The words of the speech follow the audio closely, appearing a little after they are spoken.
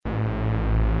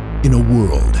In a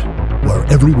world where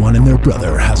everyone and their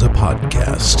brother has a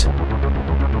podcast,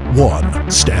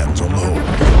 one stands alone.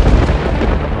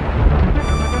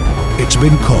 It's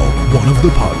been called one of the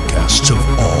podcasts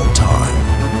of all time.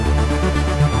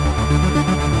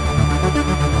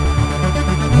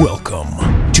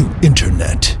 Welcome to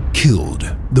Internet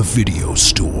Killed the Video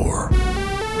Store.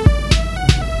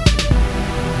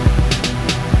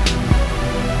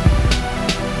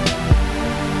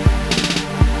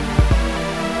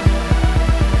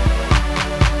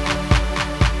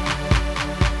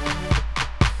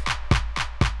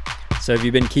 So have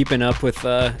you been keeping up with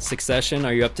Succession?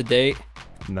 Are you up to date?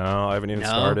 No, I haven't even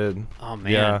started. Oh,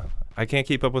 man. Yeah, I can't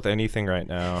keep up with anything right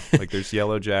now. Like, there's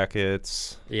Yellow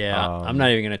Jackets. Yeah, I'm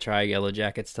not even going to try Yellow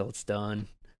Jackets till it's done.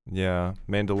 Yeah,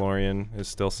 Mandalorian is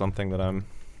still something that I'm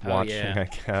watching, I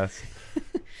guess.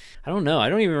 I don't know. I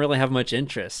don't even really have much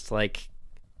interest. Like,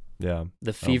 yeah,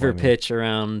 the fever pitch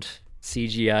around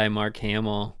CGI Mark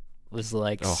Hamill was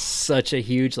like such a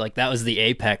huge, like, that was the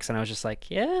apex, and I was just like,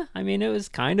 yeah, I mean, it was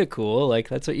kind of cool. Like,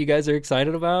 that's what you guys are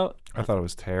excited about? I thought it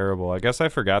was terrible. I guess I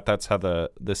forgot that's how the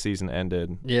season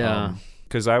ended. Yeah.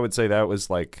 Because I would say that was,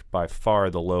 like, by far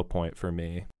the low point for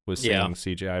me, was seeing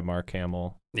CGI Mark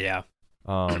Hamill. Yeah.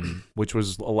 Which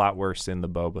was a lot worse in the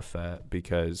Boba Fett,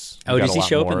 because does he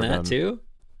show up in that too?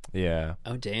 Yeah.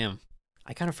 Oh, damn.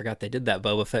 I kind of forgot they did that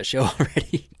Boba Fett show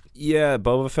already. Yeah,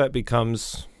 Boba Fett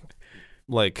becomes,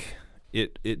 like,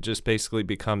 it just basically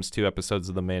becomes 2 episodes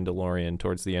of The Mandalorian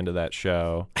towards the end of that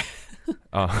show.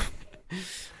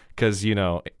 Because, you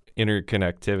know,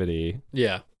 interconnectivity.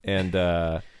 Yeah. And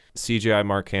CGI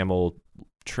Mark Hamill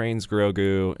trains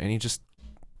Grogu, and he just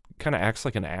kind of acts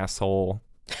like an asshole.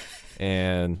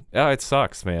 And it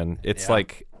sucks, man. It's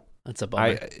like, that's a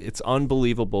bummer. It's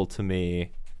unbelievable to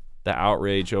me, the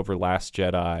outrage over Last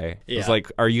Jedi. Yeah. It's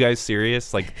like, are you guys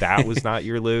serious? Like, that was not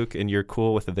your Luke, and you're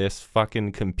cool with this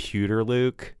fucking computer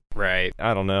Luke? Right.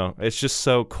 I don't know. It's just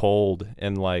so cold,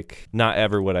 and, like, not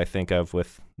ever what I think of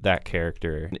with that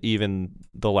character. Even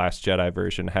the Last Jedi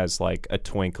version has, like, a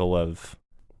twinkle of,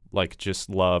 like, just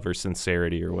love or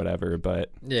sincerity or whatever, but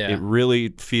it really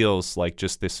feels like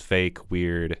just this fake,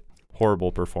 weird,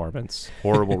 horrible performance,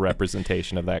 horrible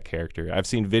representation of that character. I've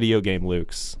seen video game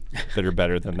Lukes that are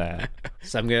better than that.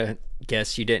 So I'm going to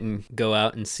guess you didn't go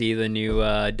out and see the new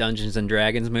Dungeons and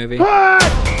Dragons movie?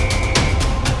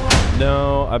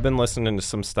 No, I've been listening to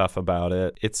some stuff about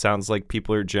it. It sounds like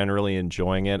people are generally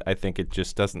enjoying it. I think it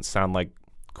just doesn't sound like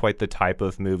quite the type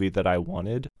of movie that I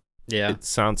wanted. Yeah. It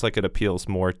sounds like it appeals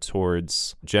more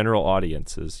towards general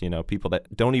audiences, you know, people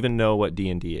that don't even know what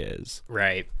D&D is.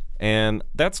 Right. And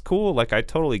that's cool. Like, I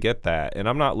totally get that. And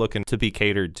I'm not looking to be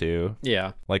catered to.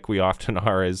 Yeah. Like we often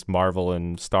are as Marvel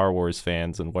and Star Wars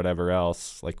fans and whatever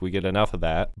else. Like, we get enough of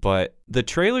that. But the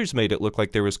trailers made it look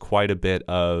like there was quite a bit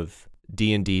of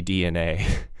D&D DNA.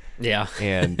 Yeah.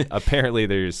 And apparently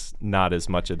there's not as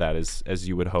much of that as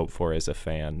you would hope for as a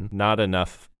fan. Not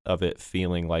enough of it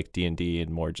feeling like D&D and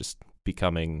more just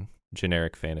becoming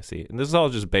generic fantasy. And this is all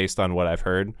just based on what I've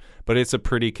heard. But it's a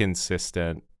pretty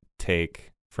consistent take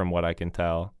from what I can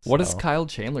tell. What does Kyle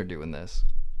Chandler do in this?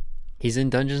 He's in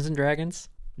Dungeons and Dragons?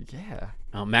 Yeah.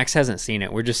 Oh, Max hasn't seen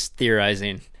it. We're just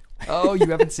theorizing. Oh, you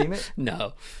haven't seen it?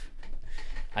 No.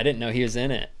 I didn't know he was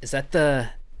in it. Is that the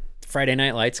Friday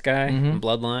Night Lights guy in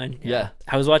Bloodline? Yeah.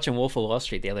 I was watching Wolf of Wall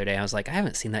Street the other day. I was like, I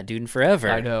haven't seen that dude in forever.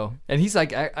 I know. And he's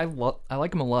like, I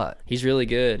like him a lot. He's really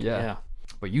good. Yeah.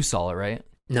 But you saw it, right?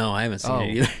 No, I haven't seen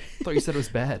it either. I thought you said it was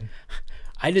bad.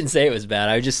 I didn't say it was bad.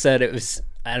 I just said it was,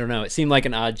 I don't know. It seemed like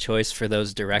an odd choice for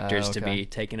those directors to be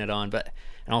taking it on. But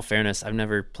in all fairness, I've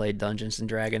never played Dungeons and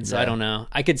Dragons, so I don't know.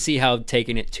 I could see how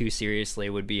taking it too seriously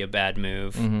would be a bad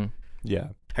move. Mm-hmm. Yeah.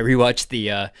 I rewatched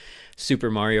the Super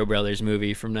Mario Brothers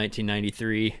movie from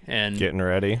 1993, and getting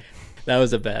ready. That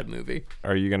was a bad movie.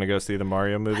 Are you gonna go see the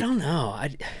Mario movie? I don't know.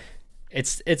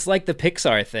 It's like the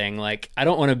Pixar thing. Like, I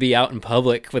don't want to be out in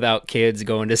public without kids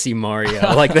going to see Mario.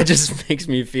 Like, that just makes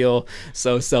me feel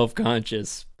so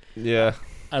self-conscious. Yeah.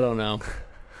 I don't know.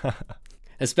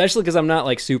 Especially because I'm not,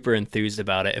 like, super enthused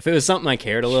about it. If it was something I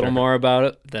cared a little more about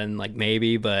it, then, like,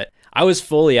 maybe. But I was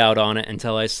fully out on it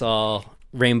until I saw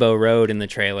Rainbow Road in the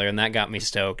trailer, and that got me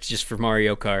stoked just for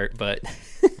Mario Kart. But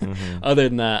other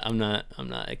than that, I'm not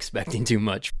expecting too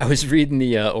much. I was reading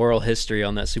the oral history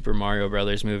on that Super Mario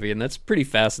Brothers movie, and that's pretty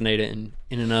fascinating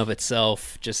in and of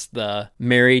itself. Just the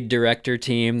married director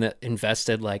team that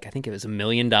invested, like, I think it was $1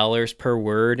 million per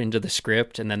word into the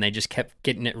script, and then they just kept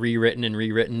getting it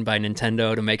rewritten by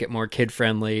Nintendo to make it more kid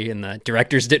friendly, and the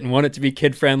directors didn't want it to be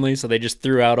kid friendly, so they just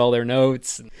threw out all their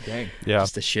notes. Dang. Yeah.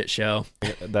 Just a shit show.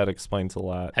 That explains a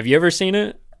lot. Have you ever seen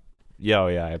it? Yeah,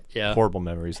 I have Yeah. horrible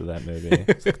memories of that movie.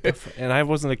 It's like, and I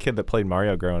wasn't a kid that played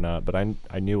Mario growing up, but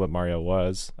I knew what Mario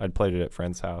was. I'd played it at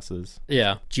friends' houses.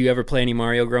 Yeah. Did you ever play any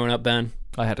Mario growing up, Ben?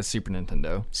 I had a Super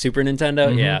Nintendo. Super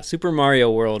Nintendo? Mhm. Yeah. Super Mario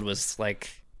World was like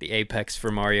the apex for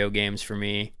Mario games for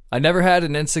me. I never had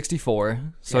an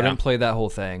N64, so I Yeah. didn't play that whole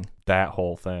thing. That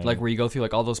whole thing. Like where you go through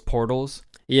like all those portals.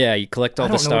 Yeah, you collect all I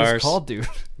the don't know what stars. it's called, dude.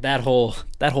 That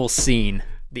whole scene,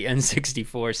 the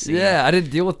N64 scene. Yeah, I didn't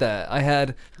deal with that.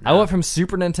 I went from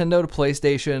Super Nintendo to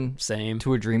PlayStation Same.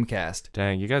 to a Dreamcast.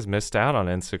 Dang, you guys missed out on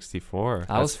N64.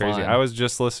 That's was crazy. fine. I was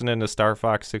just listening to Star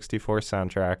Fox 64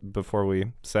 soundtrack before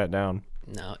we sat down.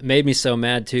 No, it made me so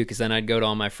mad too, because then I'd go to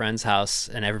all my friends' house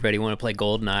and everybody want to play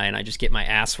GoldenEye, and I just get my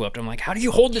ass whooped. I'm like, how do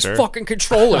you hold this Sure. fucking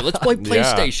controller? Let's play Yeah.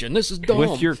 PlayStation. This is dumb.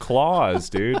 With your claws,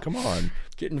 dude. Come on.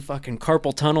 Getting fucking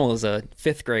carpal tunnel as a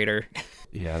 5th grader.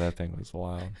 Yeah, that thing was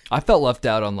wild. I felt left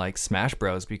out on like Smash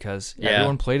Bros because Yeah.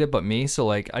 everyone played it but me. So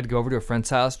like I'd go over to a friend's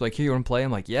house, be like, "Here, you want to play?"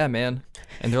 I'm like, "Yeah, man."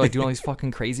 And they're like doing all these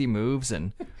fucking crazy moves,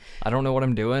 and I don't know what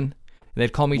I'm doing. And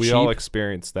they'd call me We cheap. all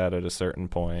experienced that at a certain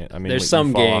point. I mean, There's you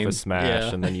some fall off a games, Smash,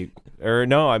 yeah. and then you, or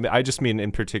no, I just mean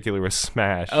in particular with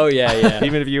Smash. Oh, yeah, yeah.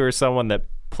 Even if you were someone that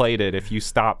played it, if you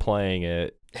stop playing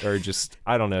it, or just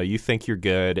I don't know, you think you're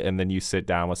good, and then you sit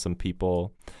down with some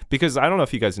people, because I don't know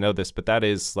if you guys know this, but that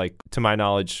is like, to my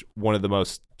knowledge, one of the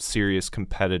most serious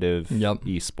competitive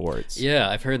esports. Yeah,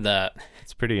 I've heard that.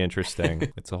 It's pretty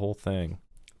interesting. It's a whole thing.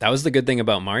 That was the good thing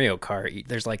about Mario Kart.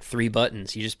 There's like 3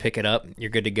 buttons. You just pick it up, you're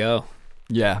good to go.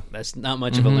 Yeah, That's not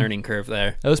much of a learning curve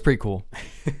there. that was pretty cool.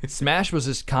 Smash was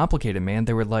just complicated, man.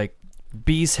 They were like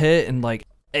B's hit and like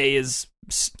A is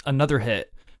another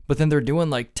hit, but then they're doing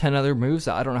like 10 other moves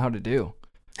that I don't know how to do.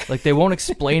 Like they won't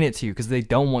explain it to you because they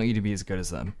don't want you to be as good as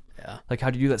them. Yeah. Like how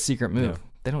do you do that secret move? Yeah.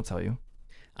 They don't tell you.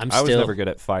 I I was never good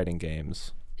at fighting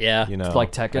games. Yeah. You know,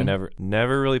 like Tekken? I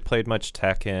never really played much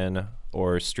Tekken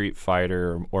or Street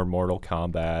Fighter or Mortal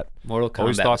Kombat. Mortal Kombat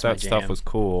Always thought was my that stuff jam. was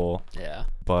cool, Yeah.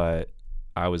 but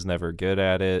I was never good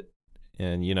at it.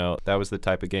 And you know, that was the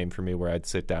type of game for me where I'd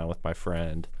sit down with my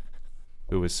friend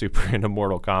who was super into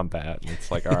Mortal Kombat, and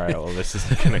it's like, all right, well, this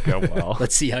isn't gonna go well.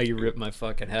 Let's see how you rip my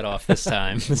fucking head off this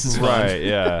time. This is fun. Right?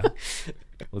 Yeah.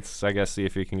 Let's, I guess, see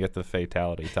if you can get the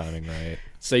fatality timing right.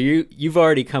 So you've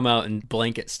already come out in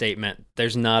blanket statement.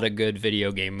 There's not a good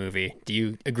video game movie. Do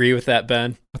you agree with that,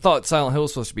 Ben? I thought Silent Hill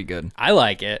was supposed to be good. I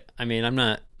like it. I mean,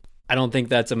 I don't think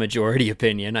that's a majority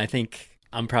opinion. I think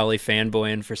I'm probably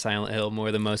fanboying for Silent Hill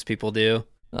more than most people do.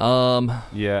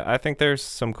 Yeah, I think there's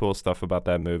some cool stuff about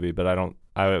that movie, but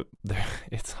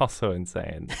it's also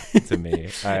insane to me.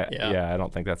 I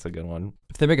don't think that's a good one.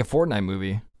 If they make a Fortnite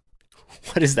movie,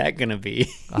 What is that going to be?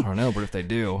 I don't know, but if they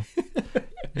do,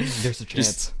 there's a chance.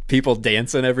 Just people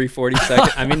dancing every 40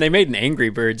 seconds. I mean, they made an Angry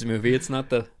Birds movie. It's not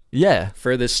the Yeah,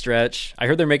 furthest stretch. I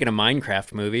heard they're making a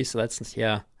Minecraft movie, so that's,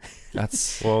 yeah.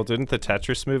 that's Well, didn't the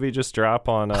Tetris movie just drop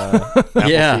on Apple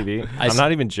Yeah. TV? I I'm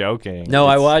not even joking. No,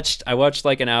 I It's- watched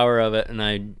like an hour of it, and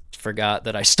I forgot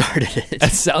that I started it.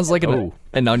 that sounds like Oh.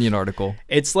 an Onion article.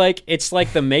 It's like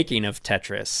the making of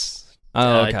Tetris.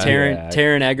 Oh, okay.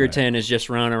 Taron Egerton is just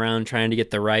running around trying to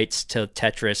get the rights to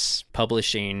Tetris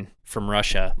publishing from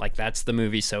Russia. Like, that's the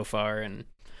movie so far, and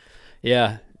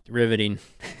yeah, riveting.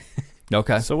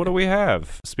 Okay. So what do we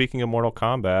have? Speaking of Mortal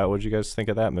Kombat, what did you guys think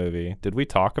of that movie? Did we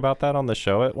talk about that on the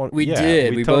show at one? We yeah,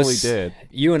 did. We both, totally did.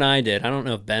 You and I did. I don't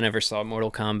know if Ben ever saw Mortal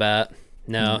Kombat.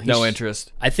 No, No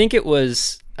interest. I think it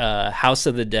was House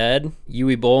of the Dead,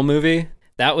 Yui Bowl movie.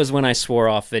 That was when I swore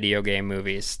off video game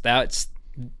movies. That's,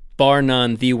 bar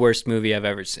none, the worst movie I've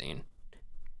ever seen.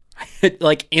 It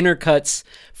like intercuts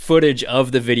footage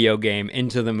of the video game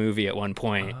into the movie at one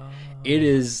point. It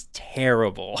is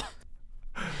terrible.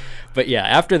 But yeah,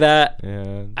 after that,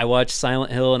 Yeah. I watched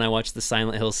Silent Hill and I watched the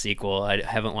Silent Hill sequel. I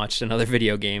haven't watched another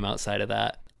video game outside of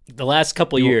that. The last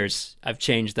couple years, I've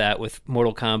changed that with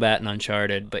Mortal Kombat and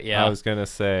Uncharted. But yeah, I was gonna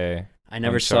say I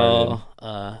never Uncharted.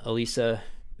 saw Elisa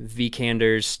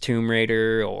Vikander's Tomb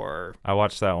Raider or I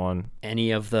watched that one.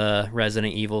 any of the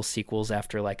Resident Evil sequels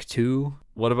after like 2.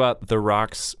 What about The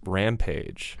Rock's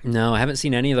Rampage? No, I haven't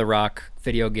seen any of the Rock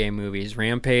video game movies.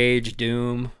 Rampage,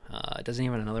 Doom. Doesn't he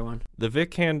have another one? The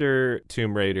Vikander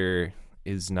Tomb Raider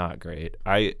is not great.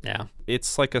 Yeah.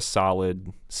 It's like a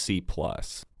solid C+,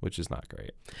 which is not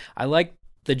great. I liked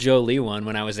the Jolie one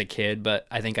when I was a kid, but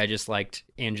I think I just liked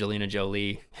Angelina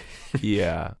Jolie.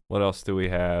 Yeah. What else do we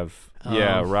have?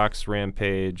 Yeah, Rock's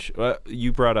Rampage.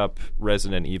 You brought up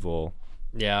Resident Evil.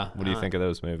 Yeah. What do you think of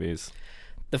those movies?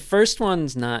 The first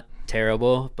one's not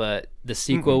terrible, but the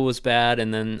sequel was bad,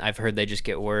 and then I've heard they just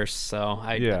get worse. So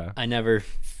I never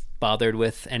bothered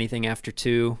with anything after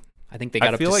 2. I think they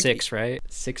got up to feel like 6, right?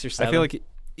 6 or 7. I feel like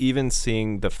even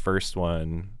seeing the first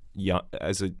one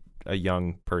as a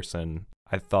young person,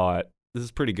 I thought, this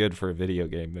is pretty good for a video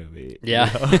game movie.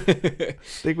 Yeah. You know? I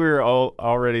think we were all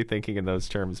already thinking in those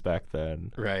terms back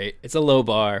then. Right. It's a low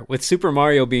bar. With Super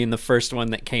Mario being the first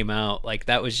one that came out, like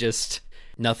that was just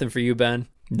nothing for you, Ben?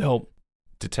 Nope.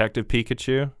 Detective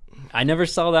Pikachu? I never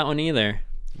saw that one either.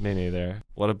 Me neither.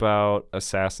 What about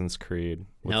Assassin's Creed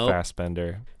with Nope.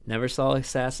 Fassbender? Never saw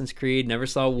Assassin's Creed. Never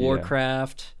saw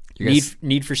Warcraft. You guys-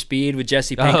 Need for Speed with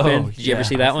Jesse Pinkman. Oh, Did you ever yeah.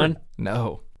 see that one?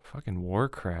 No. Fucking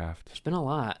Warcraft. There's been a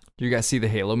lot. You guys see the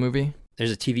Halo movie?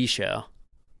 There's a TV show.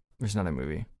 There's not a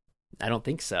movie. I don't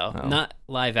think so. Oh. Not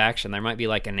live action. There might be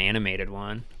like an animated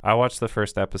one. I watched the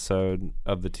first episode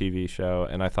of the TV show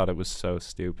and I thought it was so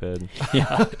stupid.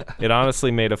 Yeah. It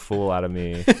honestly made a fool out of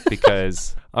me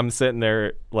because I'm sitting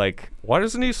there like, why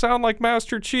doesn't he sound like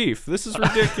Master Chief? This is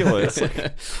ridiculous.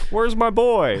 Like, where's my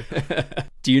boy?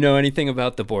 Do you know anything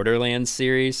about the Borderlands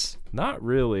series? Not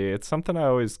really. It's something I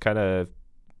always kind of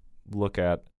look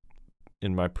at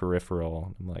in my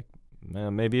peripheral. I'm like,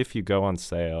 man, maybe if you go on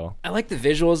sale. I like the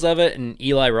visuals of it, and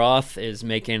Eli Roth is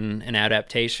making an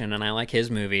adaptation, and I like his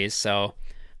movies, so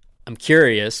I'm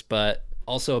curious, but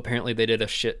also apparently they did a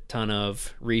shit ton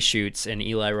of reshoots, and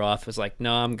Eli Roth was like,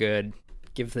 no, I'm good.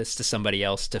 Give this to somebody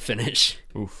else to finish.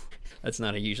 Oof. That's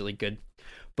not a usually good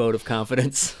vote of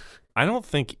confidence. I don't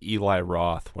think Eli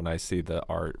Roth when I see the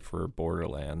art for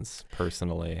Borderlands,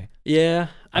 personally. Yeah,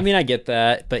 I mean, I get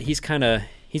that, but he's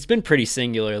been pretty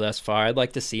singular thus far. I'd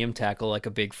like to see him tackle like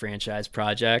a big franchise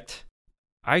project.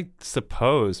 I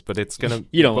suppose, but it's gonna.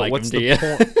 You don't but like what's him, do the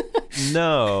you? point?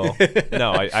 No,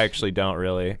 I actually don't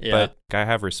really. Yeah. But I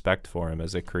have respect for him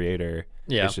as a creator.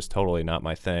 Yeah. It's just totally not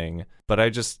my thing. But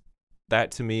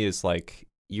that to me is like,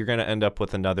 you're going to end up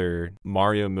with another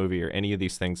Mario movie or any of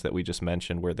these things that we just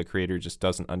mentioned where the creator just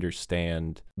doesn't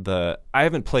understand I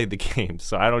haven't played the game,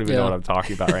 so I don't even know what I'm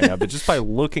talking about right now. But just by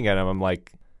looking at him, I'm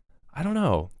like, I don't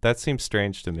know. That seems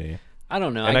strange to me. I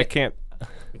don't know. And I can't.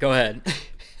 Go ahead.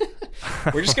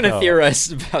 We're just going to theorize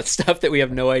about stuff that we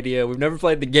have no idea. We've never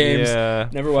played the games,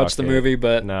 never watched the movie,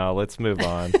 but... No, let's move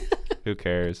on. Who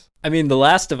cares? I mean, The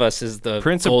Last of Us is the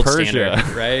Prince of gold Persia,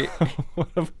 standard, right?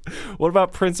 What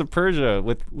about Prince of Persia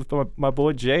with my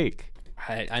boy Jake?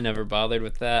 I never bothered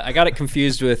with that. I got it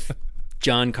confused with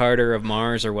John Carter of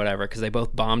Mars or whatever because they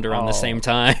both bombed around the same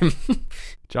time.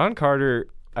 John Carter,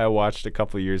 I watched a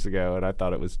couple years ago and I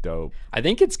thought it was dope. I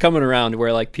think it's coming around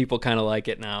where like people kind of like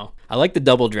it now. I liked the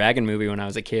Double Dragon movie when I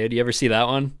was a kid. You ever see that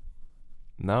one?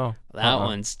 No. That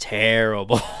one's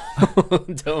terrible.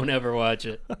 Don't ever watch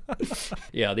it.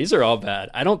 Yeah, these are all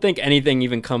bad. I don't think anything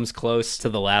even comes close to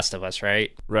The Last of Us,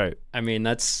 right? Right. I mean,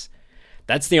 that's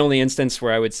the only instance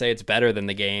where I would say it's better than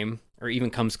the game or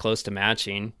even comes close to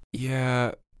matching.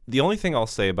 Yeah. The only thing I'll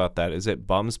say about that is it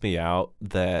bums me out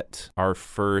that our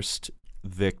first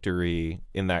victory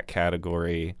in that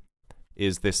category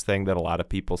is this thing that a lot of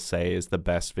people say is the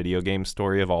best video game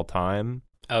story of all time.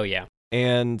 Oh, yeah.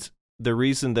 And the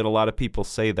reason that a lot of people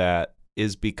say that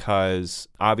is because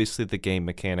obviously the game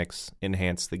mechanics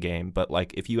enhance the game. But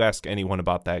like if you ask anyone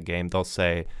about that game, they'll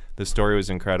say the story was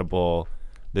incredible.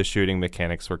 The shooting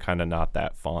mechanics were kind of not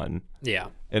that fun. Yeah.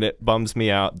 And it bums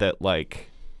me out that like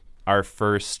our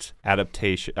first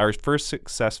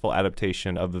successful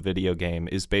adaptation of a video game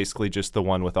is basically just the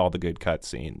one with all the good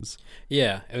cutscenes.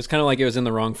 Yeah. It was kind of like it was in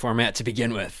the wrong format to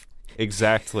begin with.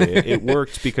 Exactly. It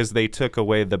worked because they took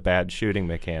away the bad shooting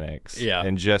mechanics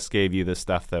and just gave you the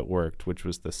stuff that worked, which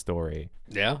was the story.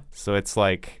 Yeah. So it's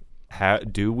like, have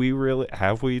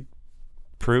we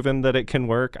proven that it can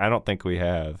work? I don't think we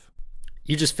have.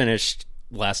 You just finished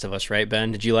Last of Us, right,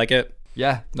 Ben? Did you like it?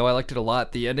 Yeah. No, I liked it a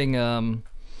lot. The ending, I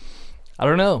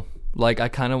don't know. Like, I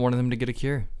kind of wanted them to get a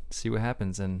cure, see what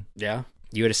happens. And yeah.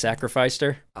 You would have sacrificed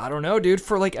her? I don't know, dude.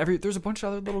 For like there's a bunch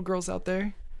of other little girls out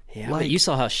there. Yeah, like, but you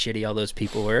saw how shitty all those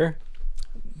people were.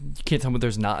 You can't tell me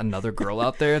there's not another girl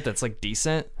out there that's like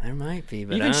decent. There might be,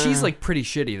 but even she's like pretty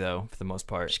shitty though, for the most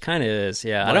part. She kind of is,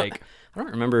 yeah. Like, I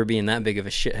don't remember her being that big of a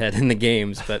shithead in the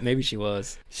games, but maybe she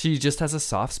was. She just has a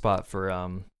soft spot for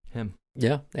him.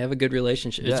 Yeah, they have a good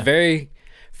relationship. Yeah. It's very,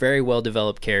 very well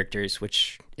developed characters,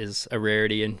 which is a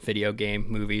rarity in video game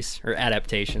movies or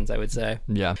adaptations, I would say.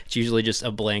 Yeah, it's usually just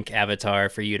a blank avatar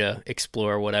for you to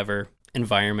explore whatever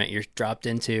environment you're dropped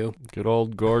into. Good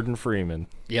old Gordon Freeman.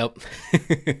 Yep.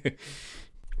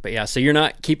 But yeah, so you're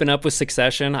not keeping up with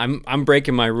Succession. I'm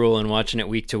breaking my rule and watching it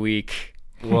week to week.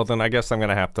 Well, then I guess I'm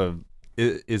gonna have to.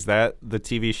 Is that the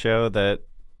TV show that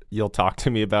you'll talk to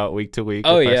me about week to week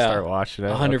Oh, if yeah. I start watching it?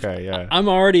 100. Okay, yeah. I'm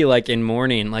already like in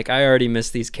mourning. Like I already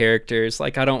miss these characters.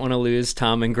 Like I don't want to lose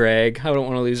Tom and Greg. I don't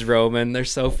want to lose Roman. They're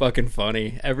so fucking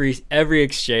funny. Every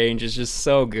exchange is just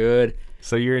so good.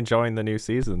 So you're enjoying the new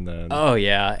season then? Oh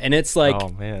yeah, and it's like oh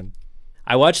man.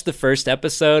 I watched the first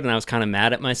episode and I was kind of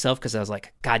mad at myself because I was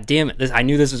like, God damn it! I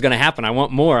knew this was gonna happen. I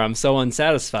want more. I'm so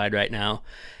unsatisfied right now.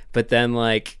 But then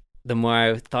like the more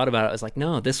I thought about it, I was like,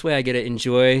 no, this way I get to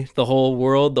enjoy the whole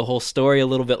world, the whole story a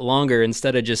little bit longer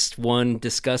instead of just one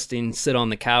disgusting sit on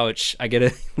the couch. I get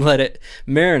to let it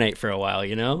marinate for a while,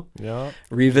 you know? Yeah.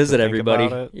 Revisit think everybody.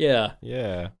 about it. Yeah.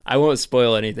 Yeah. I won't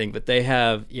spoil anything, but they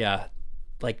have,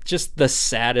 like just the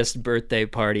saddest birthday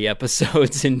party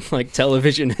episodes in like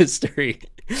television history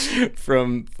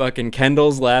from fucking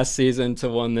Kendall's last season to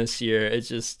one this year. It's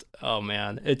just, oh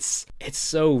man, it's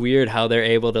so weird how they're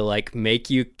able to like make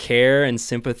you care and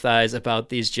sympathize about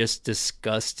these just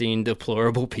disgusting,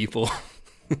 deplorable people.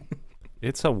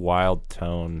 It's a wild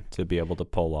tone to be able to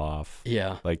pull off.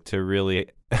 Yeah. Like to really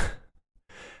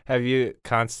have you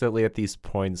constantly at these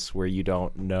points where you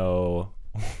don't know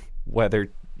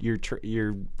whether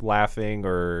you're laughing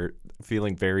or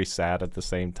feeling very sad at the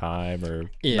same time, or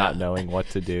not knowing what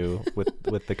to do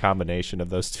with the combination of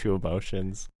those two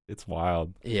emotions. It's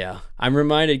wild. Yeah. I'm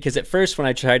reminded because at first when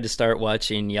I tried to start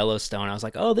watching Yellowstone, I was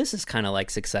like, oh, this is kind of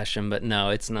like Succession, but no,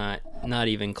 it's not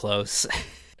even close.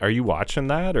 Are you watching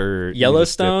that or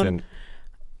Yellowstone?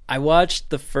 I watched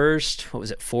the first,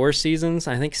 4 seasons?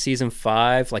 I think season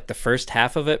 5, like the first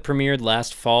half of it premiered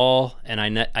last fall, and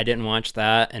I didn't watch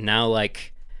that, and now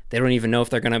like they don't even know if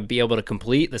they're going to be able to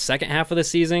complete the second half of the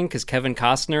season because Kevin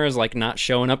Costner is like not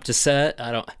showing up to set.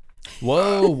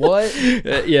 Whoa, what?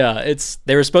 Yeah,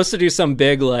 they were supposed to do some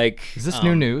big like. Is this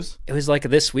new news? It was like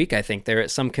this week, I think. They're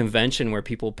at some convention where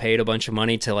people paid a bunch of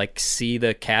money to like see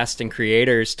the cast and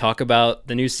creators talk about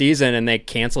the new season, and they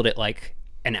canceled it like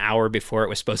an hour before it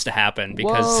was supposed to happen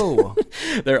because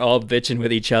they're all bitching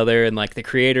with each other, and like the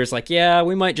creators like, yeah,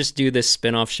 we might just do this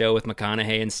spin-off show with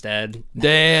McConaughey instead.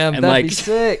 Damn, and that'd like be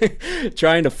sick.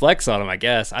 trying to flex on him, I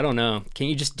guess. I don't know. Can't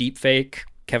you just deep fake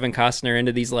Kevin Costner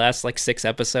into these last like 6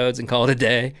 episodes and call it a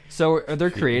day? So are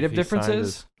there creative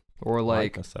differences or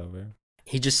like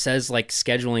he just says like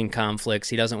scheduling conflicts,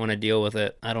 he doesn't want to deal with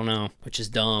it? I don't know, which is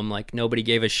dumb. Like nobody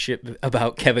gave a shit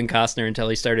about Kevin Costner until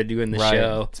he started doing the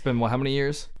show. It's been how many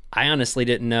years? I honestly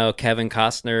didn't know Kevin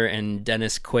Costner and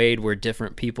Dennis Quaid were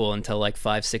different people until like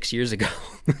 5-6 years ago.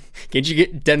 Can't you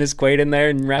get Dennis Quaid in there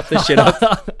and wrap this shit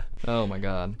up? Oh my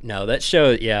god. No, that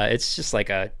show, it's just like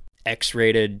a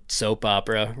X-rated soap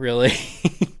opera, really.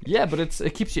 Yeah, but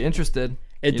it keeps you interested.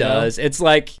 It does. Know? It's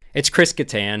like it's Chris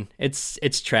Kattan.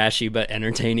 It's trashy but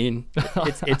entertaining.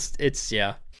 It's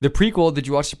yeah. The prequel. Did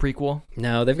you watch the prequel?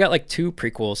 No, they've got like 2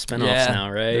 prequel spinoffs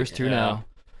now, right? There's 2 now.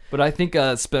 But I think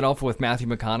a spinoff with Matthew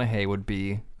McConaughey would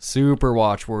be super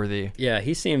watch worthy. Yeah,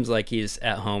 he seems like he's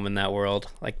at home in that world.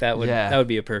 Like that would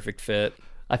be a perfect fit.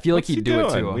 I feel like he'd do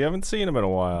it too. We haven't seen him in a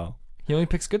while. He only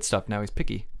picks good stuff now. He's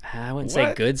picky. I wouldn't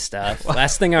say good stuff.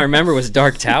 Last thing I remember was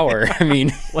Dark Tower. I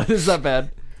mean, what is that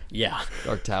bad? Yeah,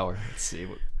 Dark Tower. Let's see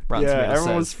what.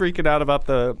 Everyone was freaking out about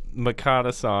the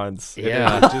McConaissance.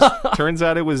 Yeah, it just turns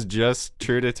out it was just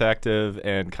True Detective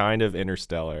and kind of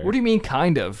Interstellar. What do you mean,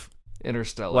 kind of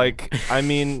Interstellar? Like, I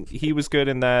mean, he was good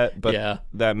in that, but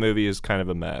that movie is kind of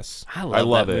a mess. I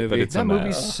love that movie. But it's that a mess.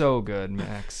 movie's so good,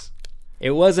 Max.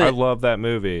 It wasn't. I love that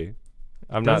movie.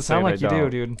 I'm not saying sound like I don't.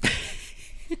 do, dude.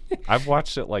 I've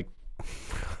watched it like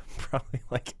probably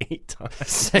like 8 times.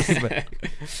 Same.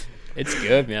 It's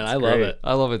good, man. I love it.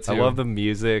 I love it too. I love the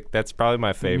music. That's probably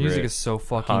my favorite. The music is so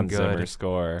fucking Hans good. Zimmer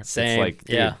score. Same. It's like,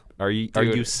 dude, are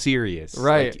you serious?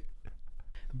 Right. Like,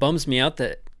 Bums me out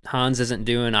that Hans isn't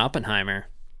doing Oppenheimer.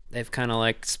 They've kind of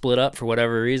like split up for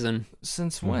whatever reason.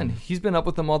 Since when? He's been up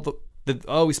with them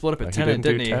all we split up at Tenet,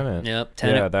 didn't he? Tenet. Yep,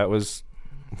 Tenet. Yeah, that was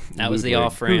the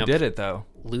off-ramp. Who did it though?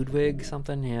 Ludwig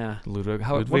something, yeah. Ludwig.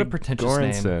 Ludwig What a pretentious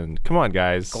name. Göransson. Come on,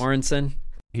 guys. Göransson.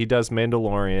 He does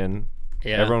Mandalorian.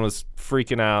 Yeah. Everyone was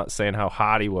freaking out saying how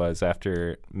hot he was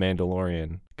after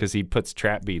Mandalorian because he puts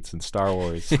trap beats in Star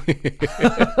Wars.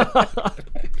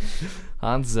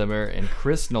 Hans Zimmer and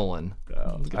Chris Nolan.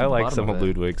 I like some of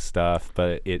Ludwig's stuff,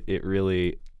 but it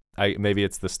really, maybe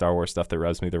it's the Star Wars stuff that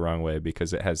rubs me the wrong way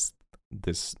because it has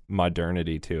this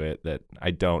modernity to it that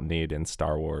I don't need in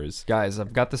Star Wars. Guys,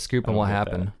 I've got the scoop on what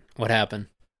happened. What happened?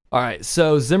 All right,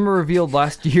 so Zimmer revealed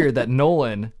last year that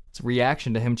Nolan's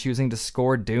reaction to him choosing to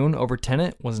score Dune over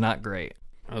Tenet was not great.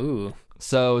 Ooh.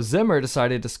 So Zimmer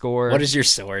decided to score. What is your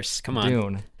source? Come on.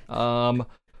 Dune.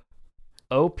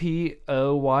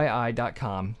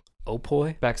 opoyi.com.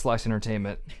 Opoy?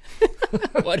 /entertainment.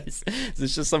 What is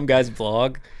this? Just some guy's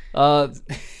blog?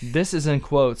 This is in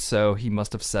quotes, so he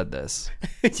must have said this.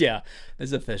 Yeah,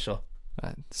 it's official.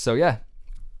 So yeah,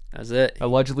 That's it.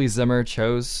 allegedly Zimmer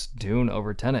chose Dune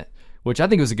over Tenet, which I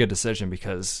think was a good decision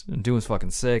because Dune was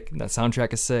fucking sick. That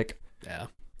soundtrack is sick. Yeah.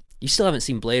 You still haven't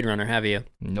seen Blade Runner, have you?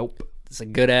 Nope. It's a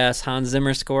good ass Hans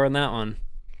Zimmer score on that one.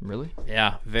 Really?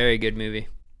 Yeah, very good movie.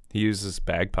 He uses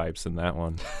bagpipes in that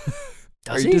one.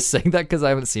 Does Are he? you just saying that because I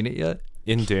haven't seen it yet?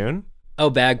 In Dune? Oh,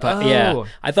 bagpipe. Oh. Yeah,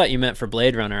 I thought you meant for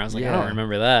Blade Runner. I was like, I Yeah. don't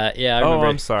remember that. Yeah, I remember. Oh,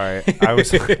 I'm sorry.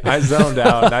 I zoned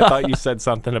out, and I thought you said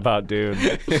something about Dune.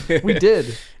 We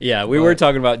did. Yeah, we were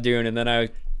talking about Dune, and then I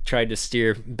tried to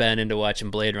steer Ben into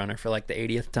watching Blade Runner for like the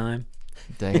 80th time.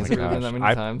 Dang, has it really been that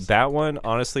many times? That one,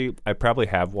 honestly, I probably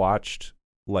have watched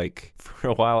like for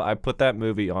a while. I put that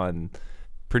movie on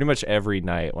pretty much every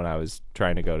night when I was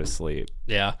trying to go to sleep,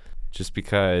 Yeah. just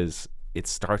because it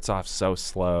starts off so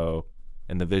slow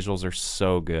and the visuals are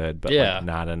so good, but Yeah. like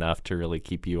not enough to really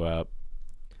keep you up.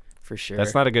 For sure.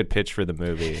 That's not a good pitch for the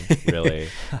movie, really.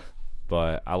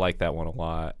 But I like that one a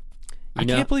lot. I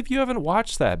know- can't believe you haven't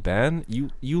watched that, Ben.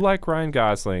 You like Ryan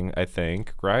Gosling, I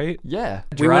think, right? Yeah.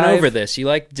 We went Drive. over this. You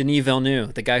like Denis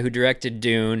Villeneuve, the guy who directed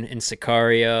Dune and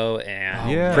Sicario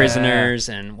and Yeah. Prisoners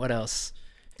and what else?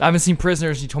 I haven't seen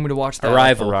Prisoners. You told me to watch that.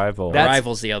 Arrival. That's-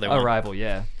 Arrival's the other one. Arrival,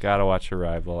 yeah. Gotta watch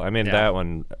Arrival. I mean, Yeah. that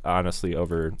one, honestly,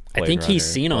 over I Blade think he's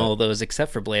Runner, seen but- all of those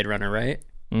except for Blade Runner, right?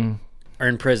 Mm. Or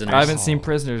in Prisoners. I haven't seen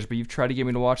Prisoners, but you've tried to get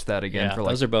me to watch that again Yeah, for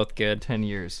like those are both good. 10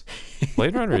 years.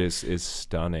 Blade Runner is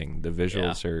stunning. The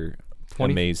visuals are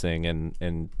 20 amazing,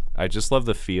 and I just love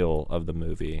the feel of the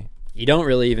movie. You don't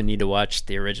really even need to watch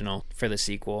the original for the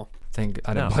sequel. Think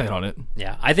I didn't No. plan on it.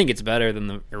 Yeah, I think it's better than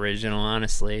the original,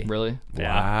 honestly. Really?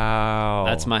 Yeah. Wow.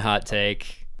 That's my hot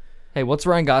take. Hey, what's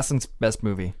Ryan Gosling's best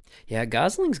movie? Yeah,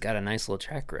 Gosling's got a nice little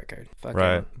track record. Fuck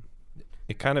right. him.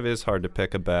 It kind of is hard to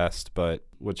pick a best, but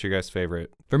what's your guys'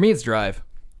 favorite? For me, it's Drive.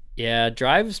 Yeah,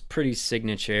 Drive's pretty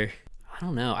signature. I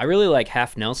don't know. I really like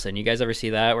Half Nelson. You guys ever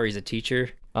see that where he's a teacher?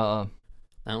 That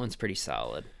one's pretty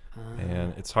solid.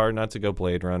 And it's hard not to go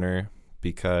Blade Runner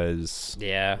because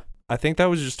Yeah. I think that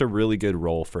was just a really good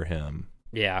role for him.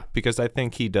 Yeah. Because I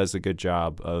think he does a good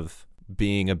job of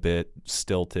being a bit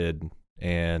stilted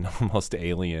and almost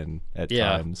alien at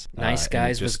Yeah. times. Nice and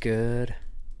Guys was just- good.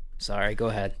 Sorry, go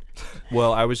ahead.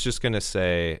 Well, I was just going to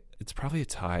say it's probably a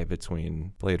tie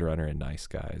between Blade Runner and Nice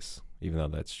Guys, even though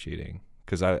that's cheating.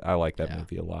 Because I like that Yeah.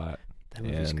 movie a lot. That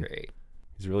movie's And great.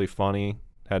 He's really funny.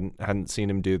 Hadn't seen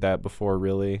him do that before,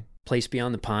 really. Place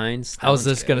Beyond the Pines. I was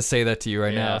just going to say that to you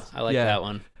right Yeah, now. I like that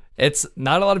one. It's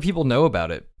not a lot of people know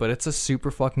about it, but it's a super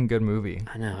fucking good movie.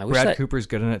 I know. Brad Cooper's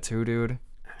good in it too, dude.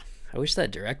 I wish that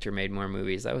director made more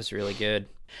movies. That was really good.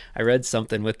 I read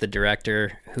something with the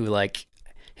director who, like,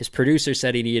 his producer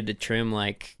said he needed to trim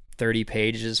like 30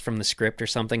 pages from the script or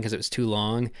something because it was too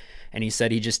long. And he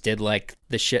said he just did like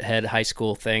the shithead high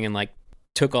school thing and like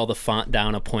took all the font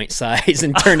down a point size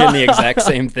and turned in the exact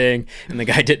same thing. And the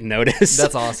guy didn't notice.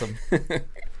 That's awesome.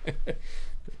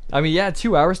 I mean, yeah,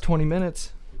 2 hours, 20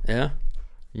 minutes. Yeah.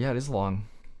 Yeah, it is long.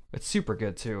 It's super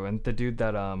good too. And the dude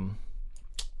that oh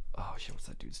shit, what's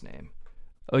that dude's name?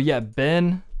 Oh yeah,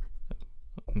 Ben.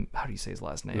 How do you say his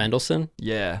last name? Mendelsohn?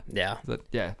 Yeah. Yeah.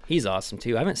 Yeah. He's awesome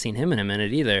too. I haven't seen him in a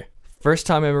minute either. First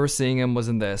time I remember seeing him was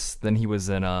in this. Then he was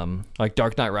in like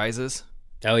Dark Knight Rises.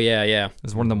 Oh, yeah, yeah.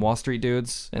 As one of them Wall Street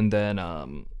dudes. And then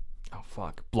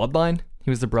Bloodline. He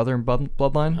was the brother in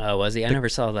Bloodline. Oh, was he? I never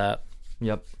saw that.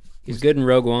 Yep. He's good in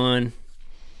Rogue One.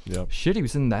 Yep. Shit, he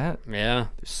was in that. Yeah.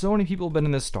 There's so many people have been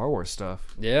in this Star Wars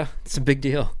stuff. Yeah. It's a big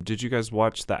deal. Did you guys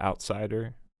watch The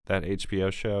Outsider? That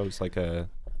HBO show? It's like a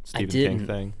Stephen didn't. King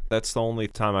thing. That's the only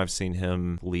time I've seen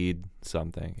him lead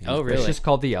something. Oh, It's really? just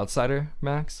called The Outsider,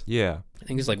 Max. Yeah, I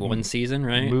think it's like one season,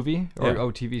 right? Movie or Yeah.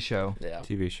 TV show. Yeah.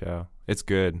 TV show. It's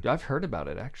good. I've heard about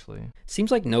it actually.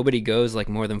 Seems like nobody goes like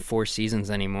more than 4 seasons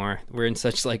anymore. We're in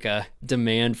such like a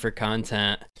demand for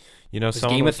content. You know, Was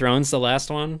Game of Thrones the last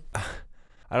one?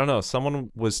 I don't know.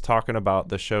 Someone was talking about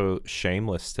the show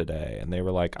Shameless today, and they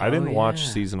were like, I didn't watch yeah.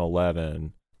 season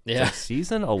 11. It's Yeah. like,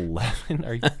 season 11?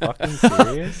 Are you fucking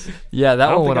serious? Yeah, that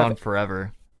I don't one went think on I've-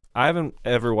 forever. I haven't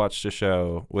ever watched a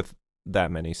show with that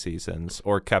many seasons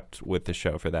or kept with the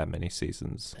show for that many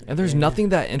seasons. And there's nothing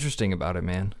that interesting about it,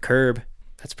 man. Curb.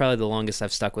 That's probably the longest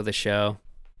I've stuck with a show.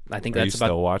 I think Are you that's about.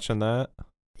 still watching that?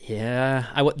 Yeah.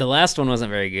 The last one wasn't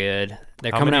very good.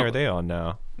 They're How coming many out. are they on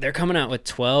now? They're coming out with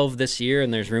 12 this year,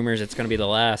 and there's rumors it's going to be the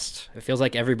last. It feels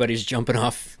like everybody's jumping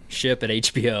off ship at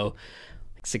HBO.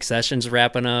 Succession's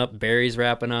wrapping up. Barry's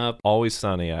wrapping up. Always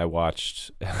Sunny, I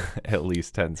watched at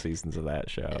least 10 seasons of that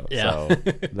show. Yeah. So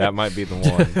that might be the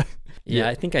one. Yeah,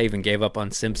 I think I even gave up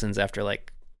on Simpsons after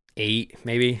like 8,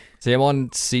 maybe. See, I'm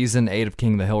on season 8 of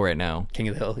King of the Hill right now. King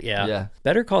of the Hill, yeah. Yeah.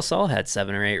 Better Call Saul had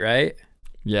 7 or 8, right?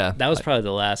 Yeah. That was probably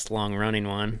the last long-running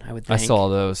one, I would think. I saw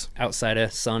those. Outside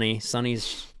of Sunny.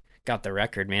 Sunny's got the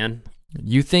record, man.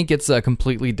 You think it's a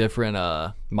completely different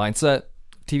mindset,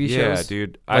 TV shows? Yeah,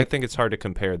 dude. I think it's hard to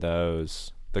compare the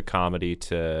comedy,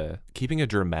 to keeping a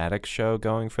dramatic show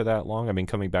going for that long. I mean,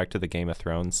 coming back to the Game of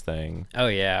Thrones thing. Oh,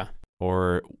 yeah.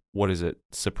 Or what is it?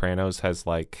 Sopranos has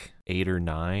like 8 or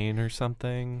 9 or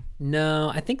something. No,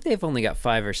 I think they've only got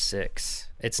 5 or 6.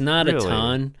 It's not Really? a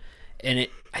ton. And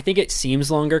I think it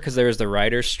seems longer because there was the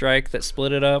writer's strike that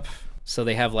split it up. So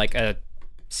they have like a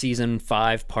season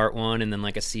 5 part 1 and then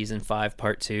like a season 5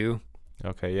 part 2.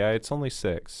 Okay, yeah, it's only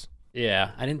 6.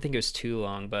 Yeah, I didn't think it was too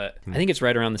long, but I think it's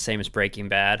right around the same as Breaking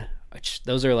Bad, which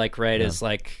those are like as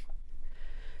like,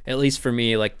 at least for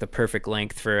me, like the perfect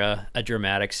length for a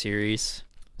dramatic series.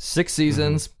 6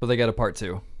 seasons, but they got a part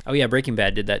 2. Oh yeah, Breaking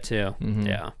Bad did that too.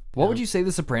 Yeah. What would you say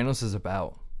The Sopranos is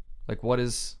about? Like, what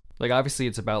is... Like, obviously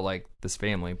it's about, like, this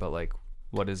family, but, like,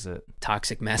 what is it?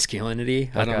 Toxic masculinity.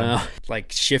 I don't Okay. know.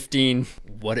 Like shifting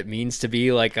what it means to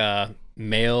be like a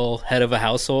male head of a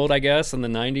household, I guess, in the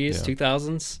 90s,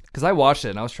 2000s. Because I watched it,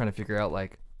 and I was trying to figure out,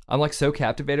 like... I'm, like, so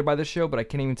captivated by this show, but I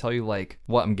can't even tell you, like,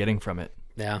 what I'm getting from it.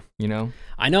 Yeah. You know?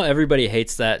 I know everybody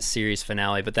hates that series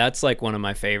finale, but that's like one of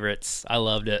my favorites. I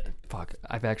loved it. Fuck.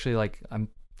 I've actually, like... I'm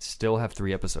still have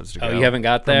 3 episodes to go. Oh, you haven't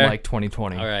got from, there? like,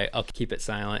 2020. All right, I'll keep it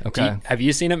silent. Okay. Have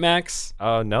you seen it, Max?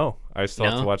 No, I still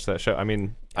have No? to watch that show. I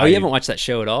mean, Oh, you haven't watched that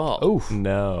show at all? Oh.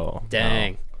 No.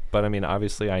 Dang. No. But I mean,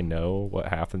 obviously, I know what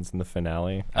happens in the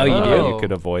finale. Oh, you I don't do? know how you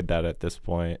could avoid that at this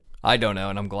point. I don't know,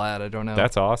 and I'm glad I don't know.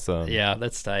 That's awesome. Yeah,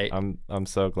 that's tight. I'm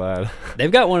so glad.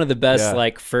 They've got one of the best Yeah.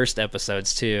 like first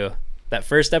episodes too. That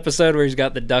first episode where he's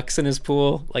got the ducks in his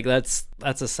pool, like that's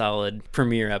a solid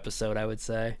premiere episode, I would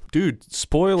say. Dude,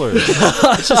 spoilers.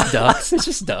 It's just ducks. It's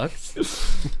just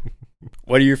ducks.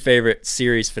 What are your favorite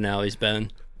series finales,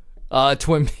 Ben?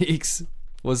 Twin Peaks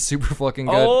was super fucking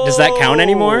good. Does that count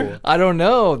anymore? I don't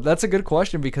know. That's a good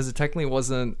question because it technically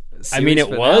wasn't. I mean, it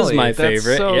was my That's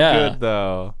favorite. so yeah. good,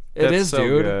 though. It That's is, so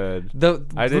dude.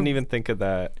 Good. I didn't even think of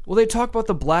that. Well, they talk about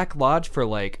the Black Lodge for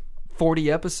like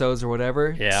 40 episodes or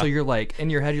whatever. Yeah. So you're like, in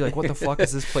your head, you're like, what the fuck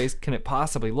is this place? Can it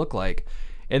possibly look like?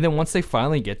 And then once they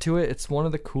finally get to it, it's one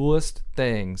of the coolest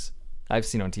things I've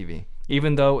seen on TV.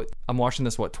 Even though I'm watching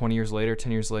this, 20 years later,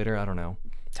 10 years later? I don't know.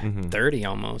 30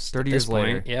 almost. 30 at years this point.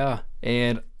 later. Yeah.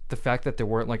 And the fact that there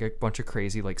weren't like a bunch of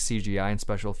crazy like CGI and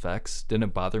special effects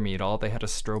didn't bother me at all. They had a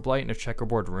strobe light in a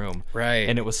checkerboard room. Right.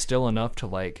 And it was still enough to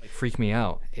like freak me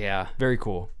out. Yeah. Very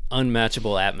cool.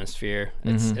 Unmatchable atmosphere.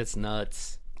 It's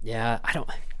nuts. Yeah,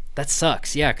 that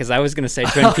sucks. Yeah, because I was gonna say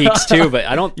Twin Peaks too, but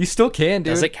I don't. You still can,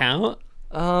 dude. Does it count?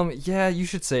 Yeah, you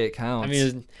should say it counts. I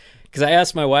mean, because I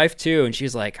asked my wife too, and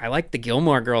she's like, "I like the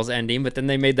Gilmore Girls ending, but then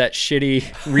they made that shitty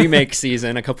remake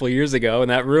season a couple of years ago,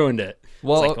 and that ruined it."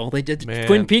 Well, it's like, "Oh, they did man.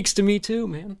 Twin Peaks to me too,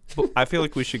 man." I feel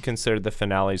like we should consider the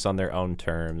finales on their own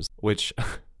terms, which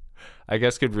I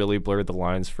guess could really blur the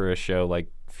lines for a show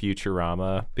like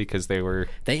Futurama because they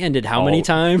ended how many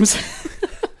times?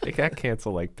 They got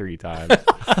canceled like 3 times.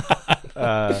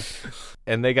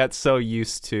 And they got so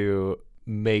used to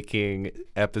making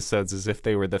episodes as if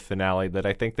they were the finale that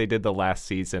I think they did the last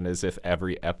season as if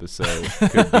every episode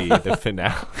could be the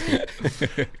finale.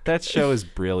 That show is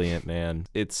brilliant, man.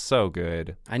 It's so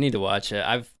good. I need to watch it.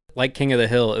 I've like King of the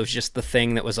Hill. It was just the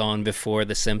thing that was on before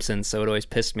The Simpsons, so it always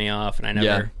pissed me off, and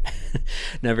I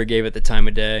never gave it the time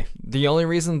of day. the only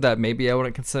reason that maybe I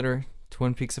wouldn't consider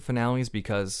Twin Peaks a finale is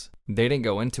because they didn't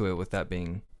go into it with that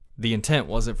being the intent.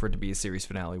 Wasn't for it to be a series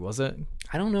finale, was it?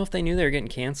 I don't know if they knew they were getting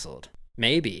canceled.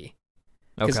 Maybe.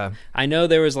 'Cause Okay. I know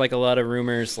there was like a lot of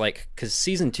rumors, like because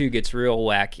season 2 gets real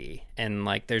wacky, and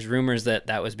like there's rumors that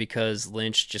was because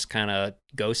Lynch just kind of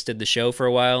ghosted the show for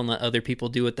a while and let other people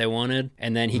do what they wanted,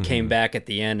 and then he came back at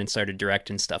the end and started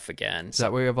directing stuff again. Is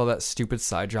that where you have all that stupid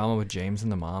side drama with James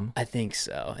and the mom? I think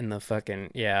so. And the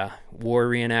fucking war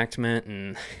reenactment,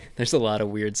 and there's a lot of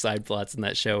weird side plots in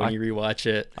that show when you rewatch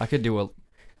it. I could do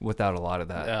without a lot of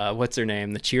that. What's her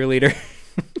name? The cheerleader.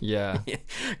 Yeah.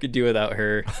 Could do without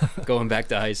her going back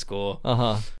to high school.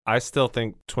 I still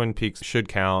think Twin Peaks should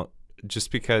count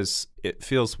just because it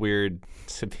feels weird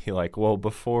to be like, well,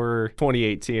 before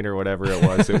 2018 or whatever it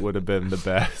was, it would have been the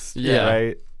best. Yeah.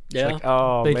 Right? Yeah. It's like,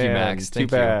 oh, Thank you, man, Max. too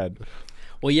Thank you. bad.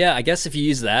 Well, yeah, I guess if you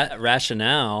use that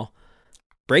rationale,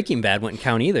 Breaking Bad wouldn't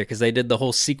count either because they did the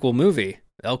whole sequel movie,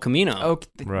 El Camino. Oh,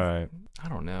 Right. I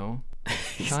don't know.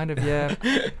 Kind of, yeah.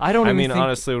 I don't. I even mean, think,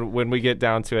 honestly, when we get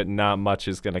down to it, not much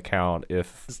is going to count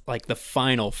if It's like the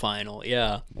final,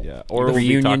 yeah. or The we'll be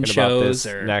reunion talking about this shows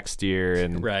or- next year,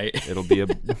 and Right. it'll be a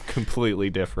completely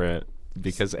different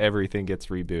because everything gets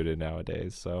rebooted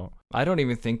nowadays. So I don't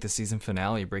even think the season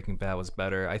finale of Breaking Bad was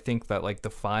better. I think that like the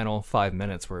final 5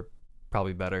 minutes were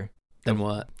probably better Then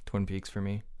what? Twin Peaks for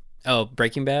me, Oh,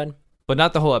 Breaking Bad? but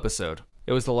not the whole episode.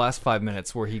 It was the last 5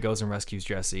 minutes where he goes and rescues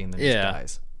Jesse and then Yeah. just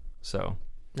dies. So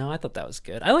No, I thought that was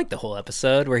good. I like the whole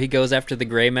episode where he goes after the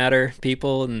gray matter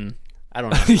people, and I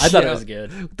don't know. I thought it Yeah. was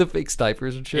good. the fake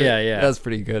snipers and shit. Yeah. That was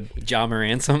pretty good. John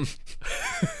Ransom.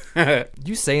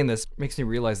 You saying this makes me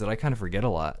realize that I kind of forget a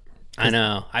lot. I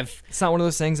know. It's not one of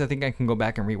those things I think I can go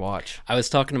back and rewatch. I was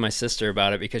talking to my sister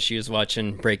about it because she was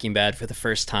watching Breaking Bad for the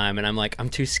first time, and I'm like, I'm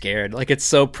too scared. Like, it's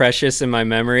so precious in my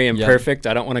memory and Yeah. perfect.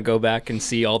 I don't want to go back and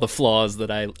see all the flaws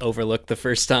that I overlooked the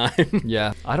first time.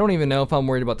 Yeah. I don't even know if I'm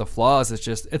worried about the flaws.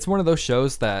 It's one of those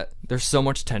shows that there's so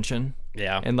much tension.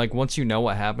 Yeah. And like once you know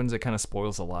what happens, it kind of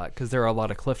spoils a lot because there are a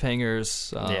lot of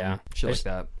cliffhangers, Yeah. shit like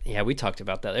that. Yeah, we talked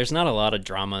about that. There's not a lot of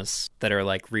dramas that are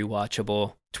like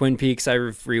rewatchable. Twin Peaks I've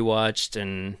rewatched,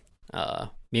 and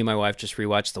me and my wife just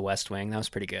rewatched The West Wing. That was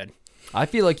pretty good. I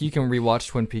feel like you can rewatch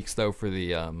Twin Peaks though for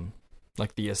the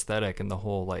like the aesthetic and the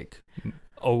whole like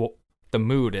the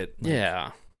mood.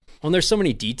 Yeah. Well, there's so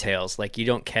many details. Like, you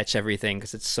don't catch everything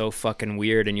because it's so fucking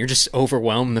weird, and you're just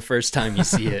overwhelmed the first time you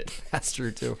see it. That's true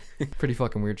too. Pretty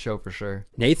fucking weird show for sure.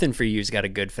 Nathan For You's got a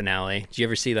good finale. Did you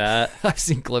ever see that? I've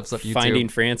seen clips of YouTube. Finding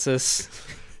Francis.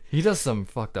 He does some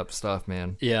fucked up stuff,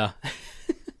 man. Yeah.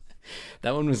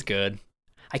 That one was good.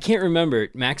 I can't remember.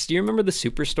 Max, do you remember the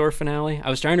Superstore finale? I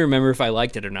was trying to remember if I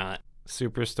liked it or not.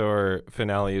 Superstore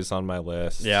finale is on my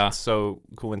list. Yeah. It's so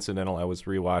coincidental. I was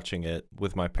rewatching it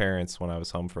with my parents when I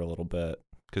was home for a little bit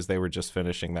because they were just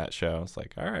finishing that show. I was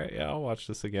like, all right, yeah, I'll watch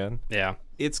this again. Yeah.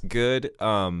 It's good.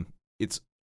 It's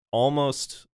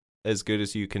almost as good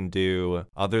as you can do,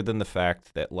 other than the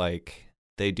fact that like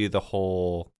they do the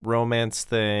whole romance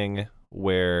thing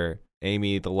where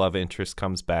Amy, the love interest,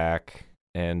 comes back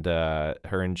and her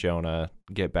and Jonah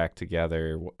get back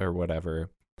together or whatever.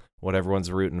 What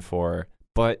everyone's rooting for,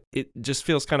 but it just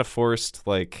feels kind of forced.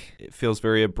 Like, it feels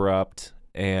very abrupt,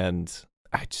 and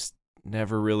I just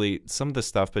never really. Some of the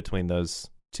stuff between those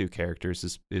two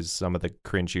characters is some of the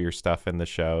cringier stuff in the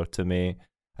show to me.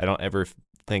 I don't ever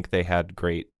think they had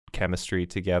great chemistry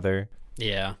together.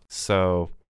 Yeah. So,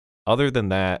 other than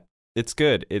that, it's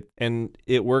good.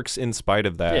 It works in spite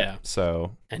of that. Yeah.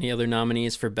 So, Any other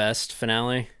nominees for best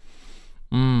finale?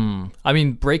 I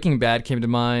mean, Breaking Bad came to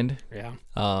mind. Yeah.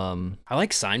 I I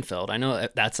like Seinfeld. I know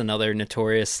that's another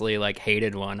notoriously like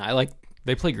hated one.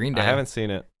 they play Green Day. I haven't seen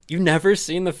it. You've never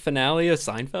seen the finale of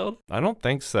Seinfeld? I don't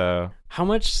think so. How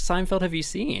much Seinfeld have you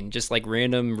seen? Just like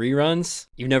random reruns?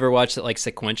 You've never watched it like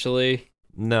sequentially?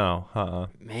 No.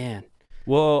 Man.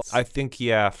 Well, I think,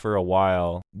 yeah, for a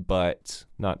while, but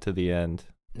not to the end.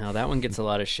 No, that one gets a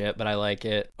lot of shit, but I like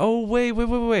it. Oh,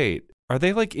 wait. Are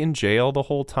they like in jail the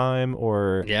whole time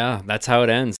or? Yeah, that's how it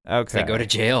ends. Okay. They go to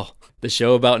jail. The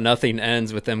show about nothing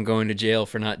ends with them going to jail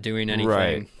for not doing anything.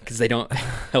 Right. Because they don't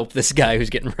help this guy who's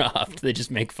getting robbed. They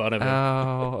just make fun of him.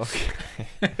 Oh,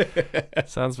 okay.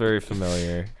 Sounds very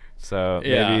familiar. So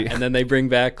Yeah, maybe. and then they bring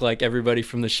back like everybody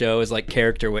from the show as like